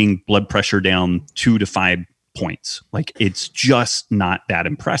bring blood pressure down 2 to 5 points. Like it's just not that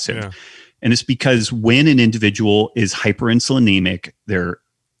impressive. Yeah. And it's because when an individual is hyperinsulinemic, their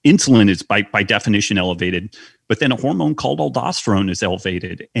insulin is by definition elevated, but then a hormone called aldosterone is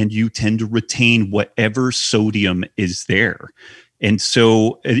elevated, and you tend to retain whatever sodium is there. And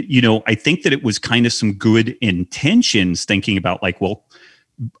so, I think that it was kind of some good intentions thinking about like, well,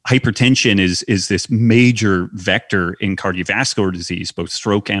 hypertension is this major vector in cardiovascular disease, both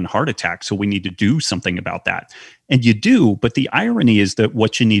stroke and heart attack. So we need to do something about that. And you do, but the irony is that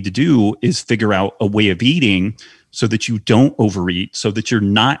what you need to do is figure out a way of eating so that you don't overeat, so that you're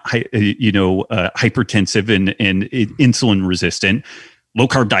not, hypertensive and insulin resistant. Low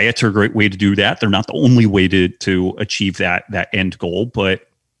carb diets are a great way to do that. They're not the only way to achieve that end goal. But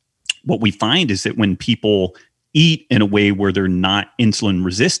what we find is that when people eat in a way where they're not insulin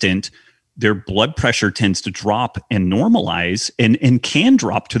resistant, their blood pressure tends to drop and normalize, and can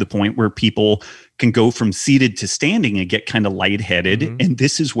drop to the point where people can go from seated to standing and get kind of lightheaded. Mm-hmm. And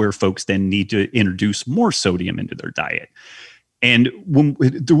this is where folks then need to introduce more sodium into their diet. And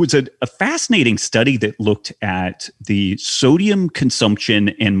there was a fascinating study that looked at the sodium consumption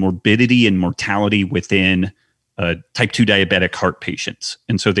and morbidity and mortality within type 2 diabetic heart patients.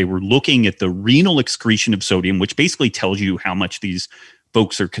 And so they were looking at the renal excretion of sodium, which basically tells you how much these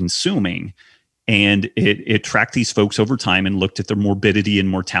folks are consuming. And it tracked these folks over time and looked at their morbidity and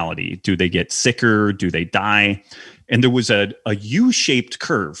mortality. Do they get sicker? Do they die? And there was a U-shaped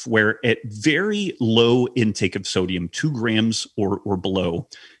curve where at very low intake of sodium, 2 grams or below,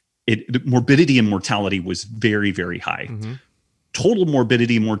 the morbidity and mortality was very, very high. Mm-hmm. Total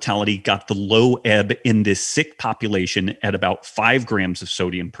morbidity and mortality got the low ebb in this sick population at about 5 grams of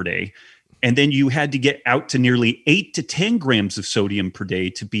sodium per day. And then you had to get out to nearly 8 to 10 grams of sodium per day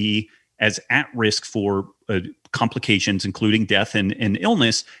to be as at risk for complications, including death and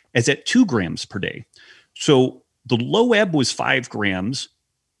illness, as at 2 grams per day. So the low ebb was 5 grams.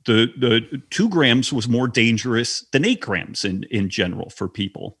 The 2 grams was more dangerous than 8 grams in general for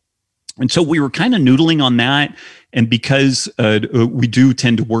people. And so we were kind of noodling on that. And because we do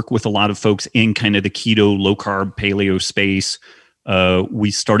tend to work with a lot of folks in kind of the keto, low carb, paleo space, we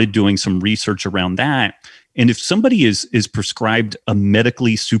started doing some research around that. And if somebody is prescribed a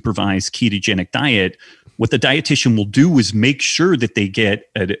medically supervised ketogenic diet, what the dietitian will do is make sure that they get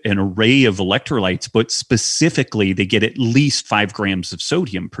an array of electrolytes, but specifically they get at least 5 grams of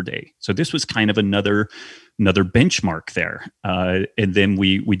sodium per day. So this was kind of another benchmark there. And then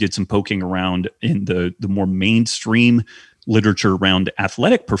we did some poking around in the more mainstream literature around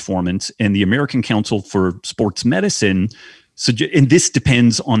athletic performance, and the American Council for Sports Medicine. So, and this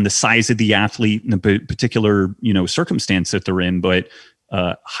depends on the size of the athlete and the particular, circumstance that they're in. But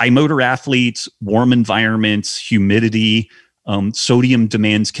high motor athletes, warm environments, humidity, sodium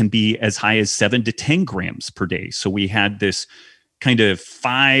demands can be as high as 7 to 10 grams per day. So we had this kind of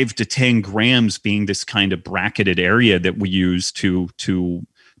 5 to 10 grams being this kind of bracketed area that we use to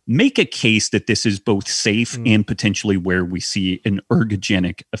make a case that this is both safe and potentially where we see an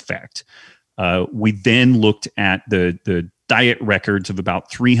ergogenic effect. We then looked at the diet records of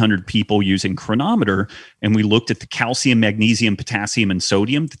about 300 people using Chronometer, and we looked at the calcium, magnesium, potassium, and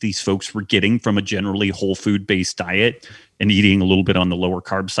sodium that these folks were getting from a generally whole food-based diet and eating a little bit on the lower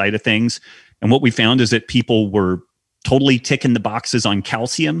carb side of things. And what we found is that people were totally ticking the boxes on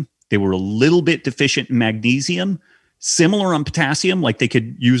calcium. They were a little bit deficient in magnesium, similar on potassium, like they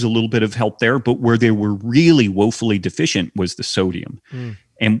could use a little bit of help there, but where they were really woefully deficient was the sodium.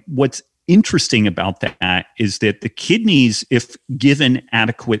 And what's interesting about that is that the kidneys, if given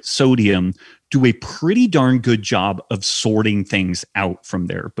adequate sodium, do a pretty darn good job of sorting things out from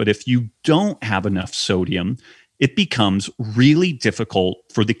there. But if you don't have enough sodium, it becomes really difficult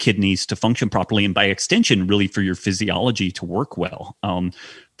for the kidneys to function properly, and by extension, really for your physiology to work well.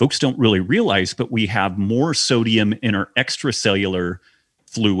 Folks don't really realize, but we have more sodium in our extracellular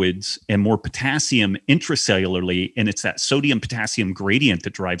fluids and more potassium intracellularly, and it's that sodium-potassium gradient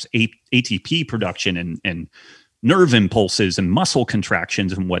that drives ATP production and nerve impulses and muscle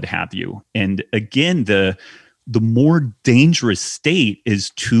contractions and what have you. And again, the more dangerous state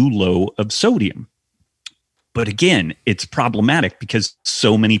is too low of sodium. But again, it's problematic because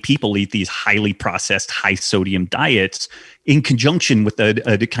so many people eat these highly processed, high sodium diets in conjunction with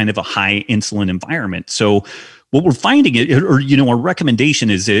a kind of a high insulin environment. So what we're finding, our recommendation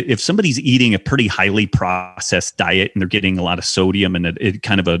is if somebody's eating a pretty highly processed diet and they're getting a lot of sodium and it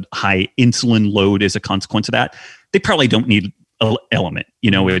kind of a high insulin load as a consequence of that, they probably don't need LMNT.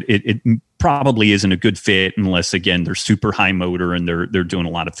 It probably isn't a good fit unless, again, they're super high motor and they're doing a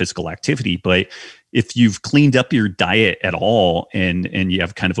lot of physical activity. But if you've cleaned up your diet at all and you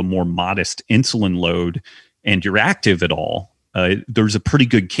have kind of a more modest insulin load and you're active at all, there's a pretty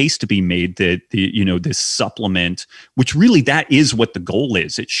good case to be made that this supplement, which really that is what the goal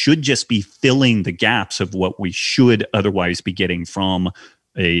is. It should just be filling the gaps of what we should otherwise be getting from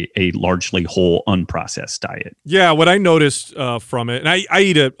a largely whole unprocessed diet. Yeah, what I noticed from it, and I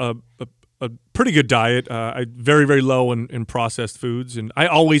eat a pretty good diet. I very, very low in processed foods, and I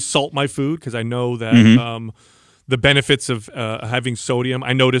always salt my food because I know that the benefits of having sodium.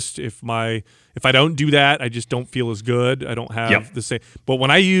 I noticed if I don't do that, I just don't feel as good. I don't have the same. But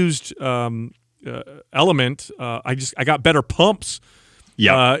when I used LMNT, I got better pumps.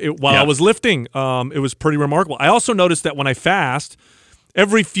 While I was lifting, it was pretty remarkable. I also noticed that when I fast,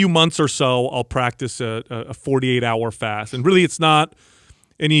 every few months or so, I'll practice a 48-hour fast, and really, it's not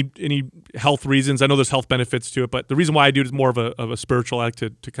any health reasons. I know there's health benefits to it, but the reason why I do it is more of a spiritual act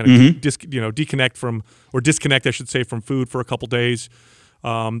to kind of disconnect from, or disconnect, I should say, from food for a couple days,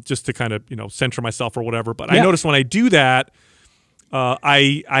 just to kind of center myself or whatever. But I notice when I do that,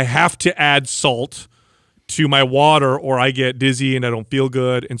 I have to add salt to my water, or I get dizzy and I don't feel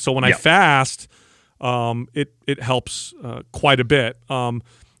good. And so when I fast, it helps quite a bit.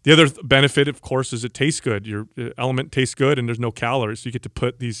 The other benefit, of course, is it tastes good. Your element tastes good, and there's no calories. So you get to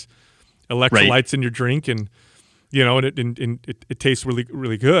put these electrolytes in your drink, and it tastes really,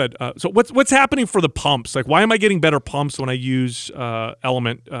 really good. So what's happening for the pumps? Like, why am I getting better pumps when I use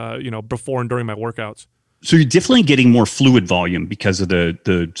Element, before and during my workouts? So you're definitely getting more fluid volume because of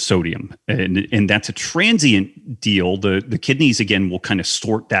the sodium, and that's a transient deal. The kidneys again will kind of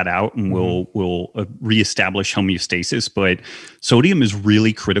sort that out and will reestablish homeostasis. But sodium is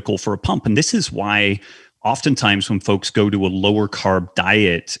really critical for a pump, and this is why oftentimes when folks go to a lower carb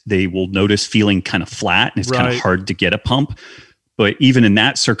diet, they will notice feeling kind of flat, and it's kind of hard to get a pump. But even in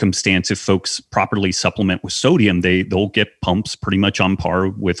that circumstance, if folks properly supplement with sodium, they'll get pumps pretty much on par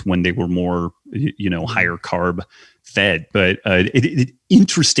with when they were more, higher carb fed. But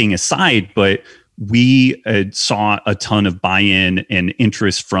interesting aside, but we saw a ton of buy-in and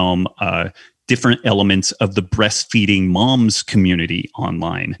interest from different elements of the breastfeeding moms community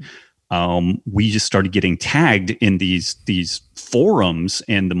online. We just started getting tagged in these forums,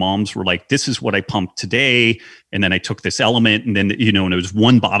 and the moms were like, this is what I pumped today. And then I took this element, and then, and it was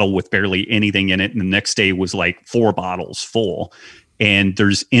one bottle with barely anything in it. And the next day was like 4 bottles full. And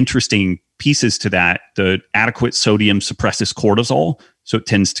there's interesting pieces to that. The adequate sodium suppresses cortisol. So it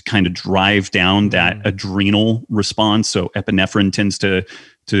tends to kind of drive down that adrenal response. So epinephrine tends to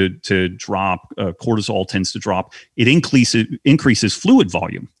drop, cortisol tends to drop. It increases fluid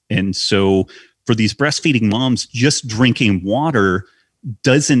volume. And so for these breastfeeding moms, just drinking water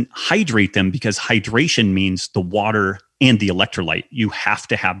doesn't hydrate them, because hydration means the water and the electrolyte. You have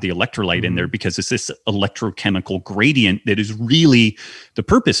to have the electrolyte in there, because it's this electrochemical gradient that is really the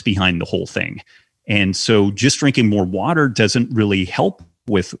purpose behind the whole thing. And so just drinking more water doesn't really help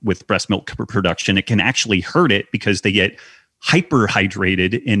with breast milk production. It can actually hurt it, because they get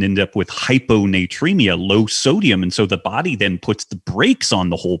hyperhydrated and end up with hyponatremia, low sodium. And so the body then puts the brakes on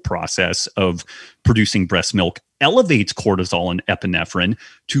the whole process of producing breast milk, elevates cortisol and epinephrine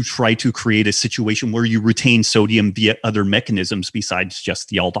to try to create a situation where you retain sodium via other mechanisms besides just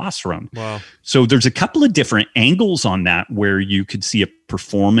the aldosterone. Wow. So there's a couple of different angles on that where you could see a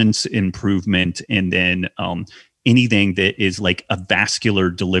performance improvement, and then anything that is like a vascular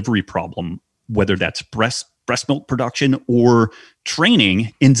delivery problem, whether that's breast milk production or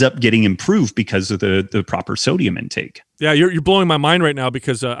training, ends up getting improved because of the proper sodium intake. Yeah, you're blowing my mind right now,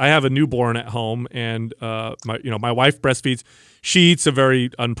 because I have a newborn at home, and my wife breastfeeds. She eats a very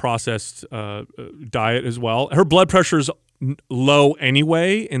unprocessed diet as well. Her blood pressure's low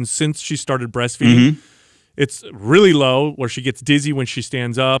anyway, and since she started breastfeeding, it's really low, where she gets dizzy when she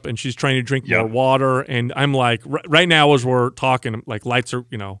stands up, and she's trying to drink more water. And I'm like, right now as we're talking, like lights are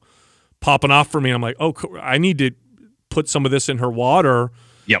popping off for me. I'm like, oh, I need to put some of this in her water.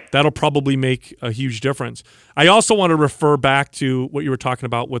 Yep. That'll probably make a huge difference. I also want to refer back to what you were talking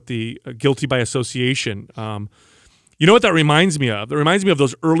about with the guilty by association. You know what that reminds me of? It reminds me of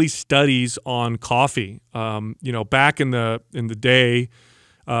those early studies on coffee. Back in the day,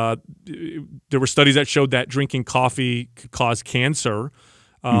 there were studies that showed that drinking coffee could cause cancer.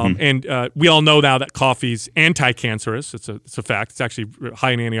 And we all know now that coffee's anti-cancerous. It's a fact. It's actually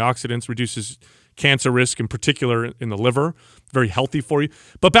high in antioxidants, reduces cancer risk, in particular in the liver. Very healthy for you.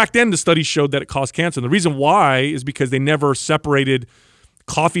 But back then, the studies showed that it caused cancer. And the reason why is because they never separated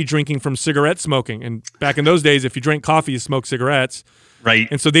coffee drinking from cigarette smoking. And back in those days, if you drank coffee, you smoked cigarettes. Right.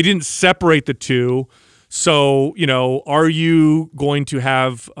 And so they didn't separate the two. So, are you going to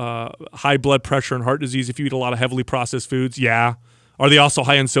have high blood pressure and heart disease if you eat a lot of heavily processed foods? Yeah. Are they also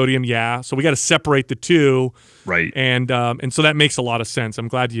high in sodium? Yeah. So we got to separate the two. Right. And so that makes a lot of sense. I'm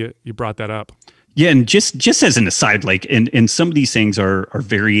glad you brought that up. Yeah, and just as an aside, like, and some of these things are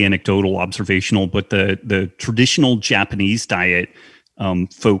very anecdotal, observational, but the traditional Japanese diet,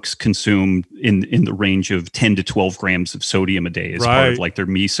 folks consume in the range of 10 to 12 grams of sodium a day as part of like their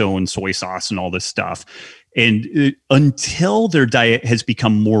miso and soy sauce and all this stuff. And until their diet has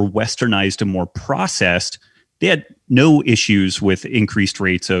become more westernized and more processed, they had no issues with increased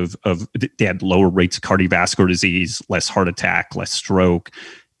rates of they had lower rates of cardiovascular disease, less heart attack, less stroke.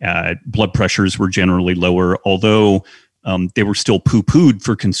 Blood pressures were generally lower, although they were still poo-pooed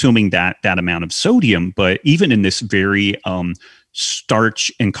for consuming that amount of sodium. But even in this very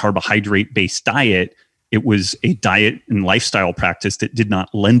starch and carbohydrate-based diet, it was a diet and lifestyle practice that did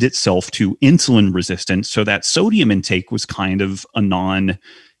not lend itself to insulin resistance. So that sodium intake was kind of a non-issue.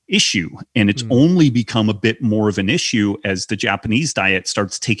 issue. And it's only become a bit more of an issue as the Japanese diet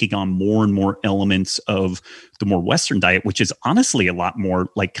starts taking on more and more elements of the more Western diet, which is honestly a lot more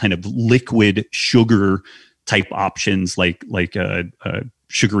like kind of liquid sugar type options, like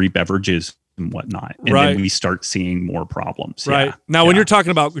sugary beverages and whatnot. And then we start seeing more problems. Right. Yeah. Now, when you're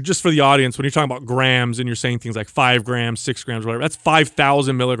talking about, just for the audience, when you're talking about grams and you're saying things like 5 grams, 6 grams, whatever, that's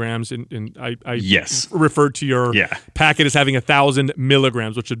 5,000 milligrams. And I referred to your packet as having 1,000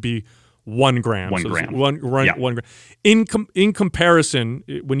 milligrams, which would be 1 gram. 1 so gram. 1 gram. In comparison,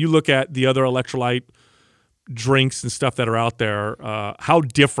 when you look at the other electrolyte drinks and stuff that are out there, how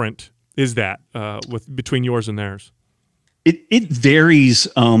different is that between yours and theirs? It varies.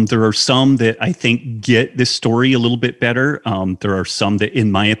 There are some that I think get this story a little bit better. There are some that,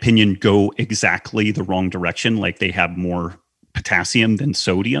 in my opinion, go exactly the wrong direction. Like they have more potassium than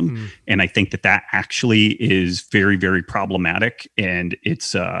sodium. And I think that actually is very, very problematic. And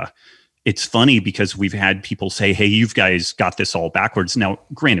it's funny because we've had people say, hey, you guys got this all backwards. Now,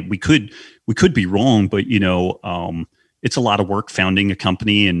 granted, we could be wrong, but it's a lot of work founding a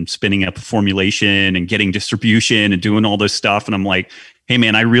company and spinning up a formulation and getting distribution and doing all this stuff. And I'm like, hey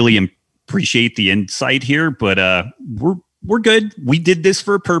man, I really appreciate the insight here, but we're good. We did this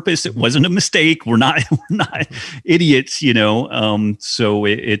for a purpose. It wasn't a mistake. We're not idiots, So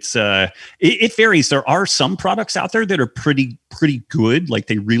it varies. There are some products out there that are pretty good. Like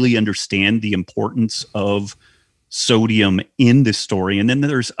they really understand the importance of sodium in this story. And then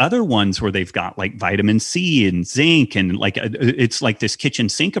there's other ones where they've got like vitamin C and zinc and like it's like this kitchen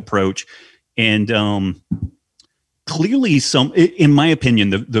sink approach. And clearly in my opinion,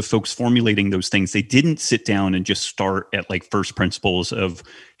 the folks formulating those things, they didn't sit down and just start at like first principles of,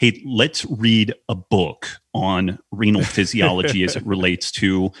 hey, let's read a book on renal physiology as it relates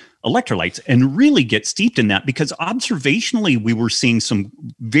to electrolytes and really get steeped in that, because observationally we were seeing some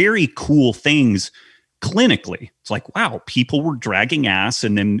very cool things clinically. It's like, wow, people were dragging ass.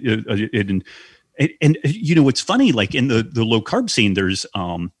 And then, it's funny, like in the low carb scene, there's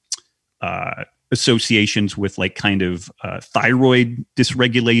associations with like kind of thyroid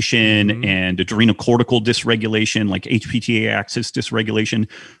dysregulation and adrenocortical dysregulation, like HPTA axis dysregulation.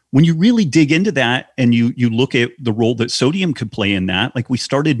 When you really dig into that and you look at the role that sodium could play in that, like we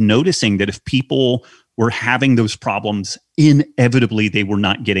started noticing that if people were having those problems, inevitably they were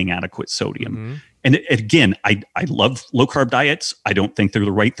not getting adequate sodium. And again, I love low carb diets. I don't think they're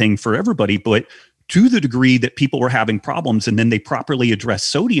the right thing for everybody, but to the degree that people were having problems and then they properly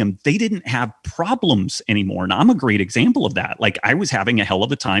addressed sodium, they didn't have problems anymore. And I'm a great example of that. Like I was having a hell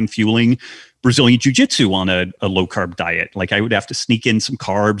of a time fueling Brazilian jiu-jitsu on a low carb diet. Like I would have to sneak in some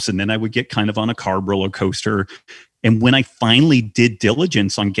carbs and then I would get kind of on a carb roller coaster. And when I finally did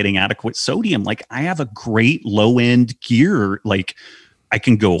diligence on getting adequate sodium, like I have a great low end gear, like I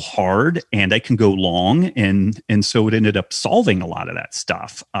can go hard and I can go long. And so it ended up solving a lot of that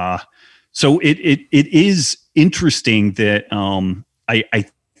stuff. So it is interesting that I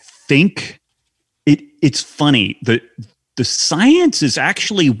think it's funny that the science is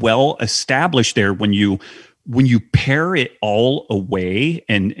actually well established there when you pare it all away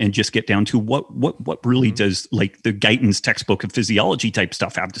and just get down to what really does like the Guyton's textbook of physiology type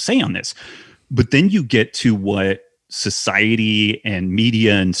stuff have to say on this. But then you get to what society and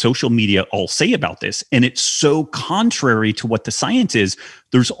media and social media all say about this. And it's so contrary to what the science is.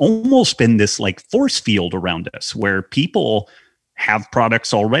 There's almost been this like force field around us where people have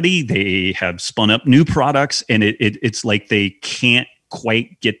products already. They have spun up new products and it's like they can't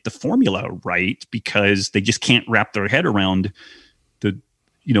quite get the formula right because they just can't wrap their head around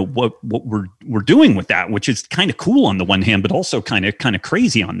what we're doing with that, which is kind of cool on the one hand, but also kind of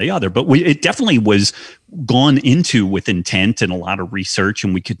crazy on the other. But it definitely was gone into with intent and a lot of research,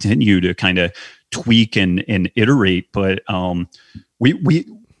 and we continue to kind of tweak and iterate. But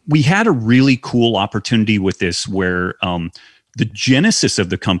we had a really cool opportunity with this where the genesis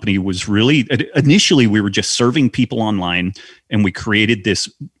of the company was really, initially we were just serving people online, and we created this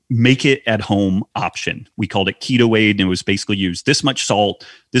make it at home option. We called it Keto Aid, and it was basically use this much salt,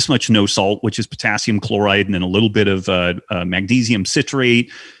 this much no salt, which is potassium chloride, and then a little bit of magnesium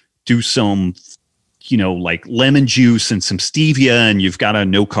citrate, do some, like lemon juice and some stevia, and you've got a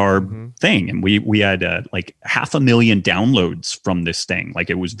no carb thing. And we had like 500,000 downloads from this thing. Like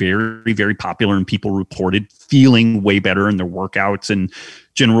it was very, very popular, and people reported feeling way better in their workouts and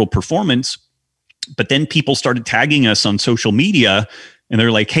general performance. But then people started tagging us on social media, and they're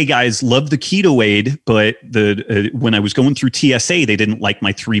like, hey guys, love the Keto Aid, but when I was going through TSA, they didn't like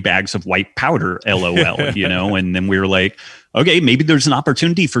my 3 bags of white powder, LOL, And then we were like, okay, maybe there's an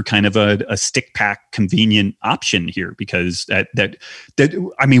opportunity for kind of a stick pack convenient option here, because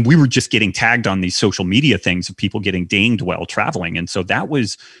I mean, we were just getting tagged on these social media things of people getting dinged while traveling. And so that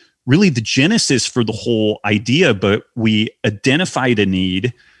was really the genesis for the whole idea. But we identified a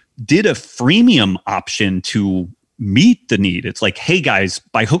need, did a freemium option to meet the need. It's like, hey guys,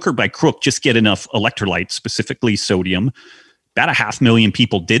 by hook or by crook, just get enough electrolytes, specifically sodium. About 500,000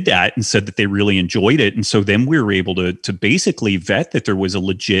 people did that and said that they really enjoyed it. And so then we were able to basically vet that there was a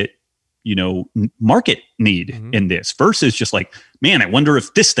legit, you know, market need in this, versus just like, man, I wonder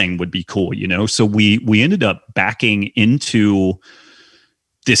if this thing would be cool, you know? So we ended up backing into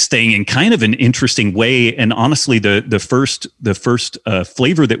this thing in kind of an interesting way. And honestly, the first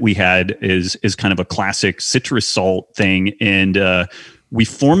flavor that we had is kind of a classic citrus salt thing. And we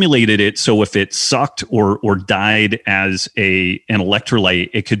formulated it so if it sucked or died as an electrolyte,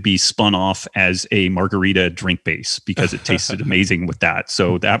 it could be spun off as a margarita drink base, because it tasted amazing with that.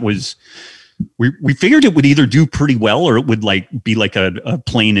 So that was, we figured it would either do pretty well or it would be like a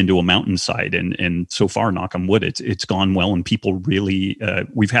plane into a mountainside. And so far, knock on wood, it's gone well, and people really,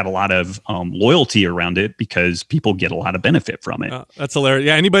 we've had a lot of loyalty around it because people get a lot of benefit from it. That's hilarious.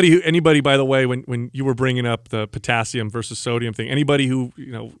 Yeah. Anybody, by the way, when you were bringing up the potassium versus sodium thing, anybody who,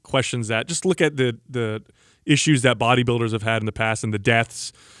 you know, questions that, just look at the issues that bodybuilders have had in the past and the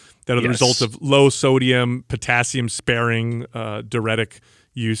deaths that are the result of low sodium, potassium sparing diuretic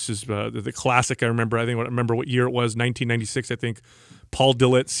use. Is the classic. I remember what year it was, 1996, I think. Paul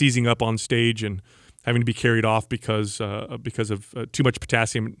Dillett seizing up on stage and having to be carried off because of too much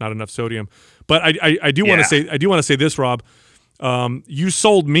potassium, not enough sodium. But I do want to say this, Rob. You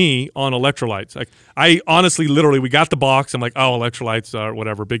sold me on electrolytes. Like, I honestly, literally, we got the box. I'm like, oh, electrolytes are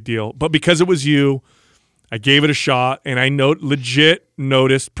whatever, big deal. But because it was you, I gave it a shot, and I legit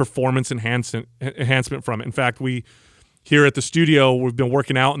noticed performance enhancement from it. In fact, here at the studio, we've been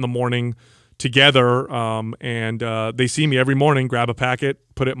working out in the morning together, and they see me every morning, grab a packet,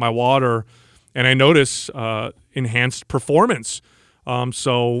 put it in my water, and I notice enhanced performance.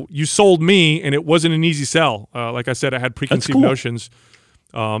 So you sold me, and it wasn't an easy sell. Like I said, I had preconceived notions,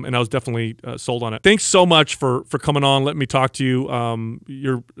 and I was definitely sold on it. Thanks so much for coming on. Let me talk to you.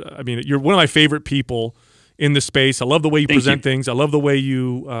 You're one of my favorite people in the space. I love the way you present things. I love the way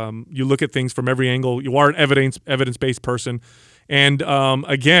you look at things from every angle. You are an evidence-based person. And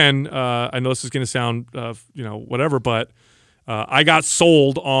again, I know this is going to sound whatever, but I got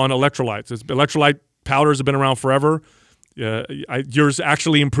sold on electrolytes. Electrolyte powders have been around forever. Yours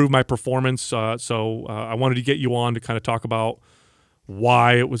actually improved my performance. So I wanted to get you on to kind of talk about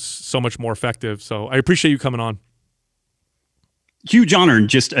why it was so much more effective. So I appreciate you coming on. Huge honor, and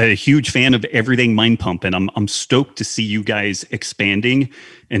just a huge fan of everything Mind Pump, and I'm stoked to see you guys expanding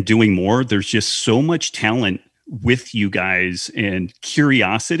and doing more. There's just so much talent with you guys and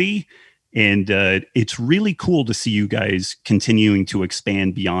curiosity, and it's really cool to see you guys continuing to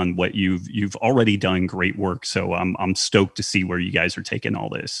expand beyond what you've already done. Great work. So I'm stoked to see where you guys are taking all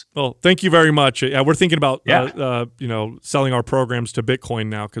this. Well, thank you very much. Yeah, we're thinking about selling our programs to Bitcoin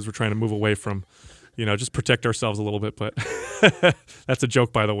now, because we're trying to move away from, just protect ourselves a little bit. But that's a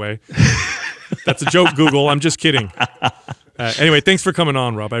joke, by the way. That's a joke, Google. I'm just kidding. Anyway, thanks for coming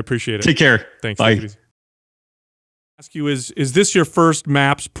on, Rob. I appreciate it. Take care. Thanks. Bye. Ask you, is this your first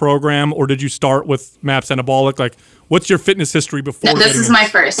MAPS program, or did you start with MAPS Anabolic? Like, what's your fitness history before? No, this is my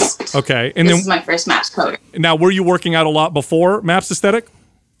first. Okay. And this is my first MAPS program. Now, were you working out a lot before MAPS Aesthetic?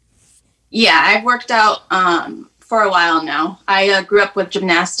 Yeah, I've worked out for a while now. I grew up with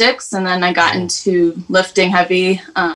gymnastics, and then I got into lifting heavy.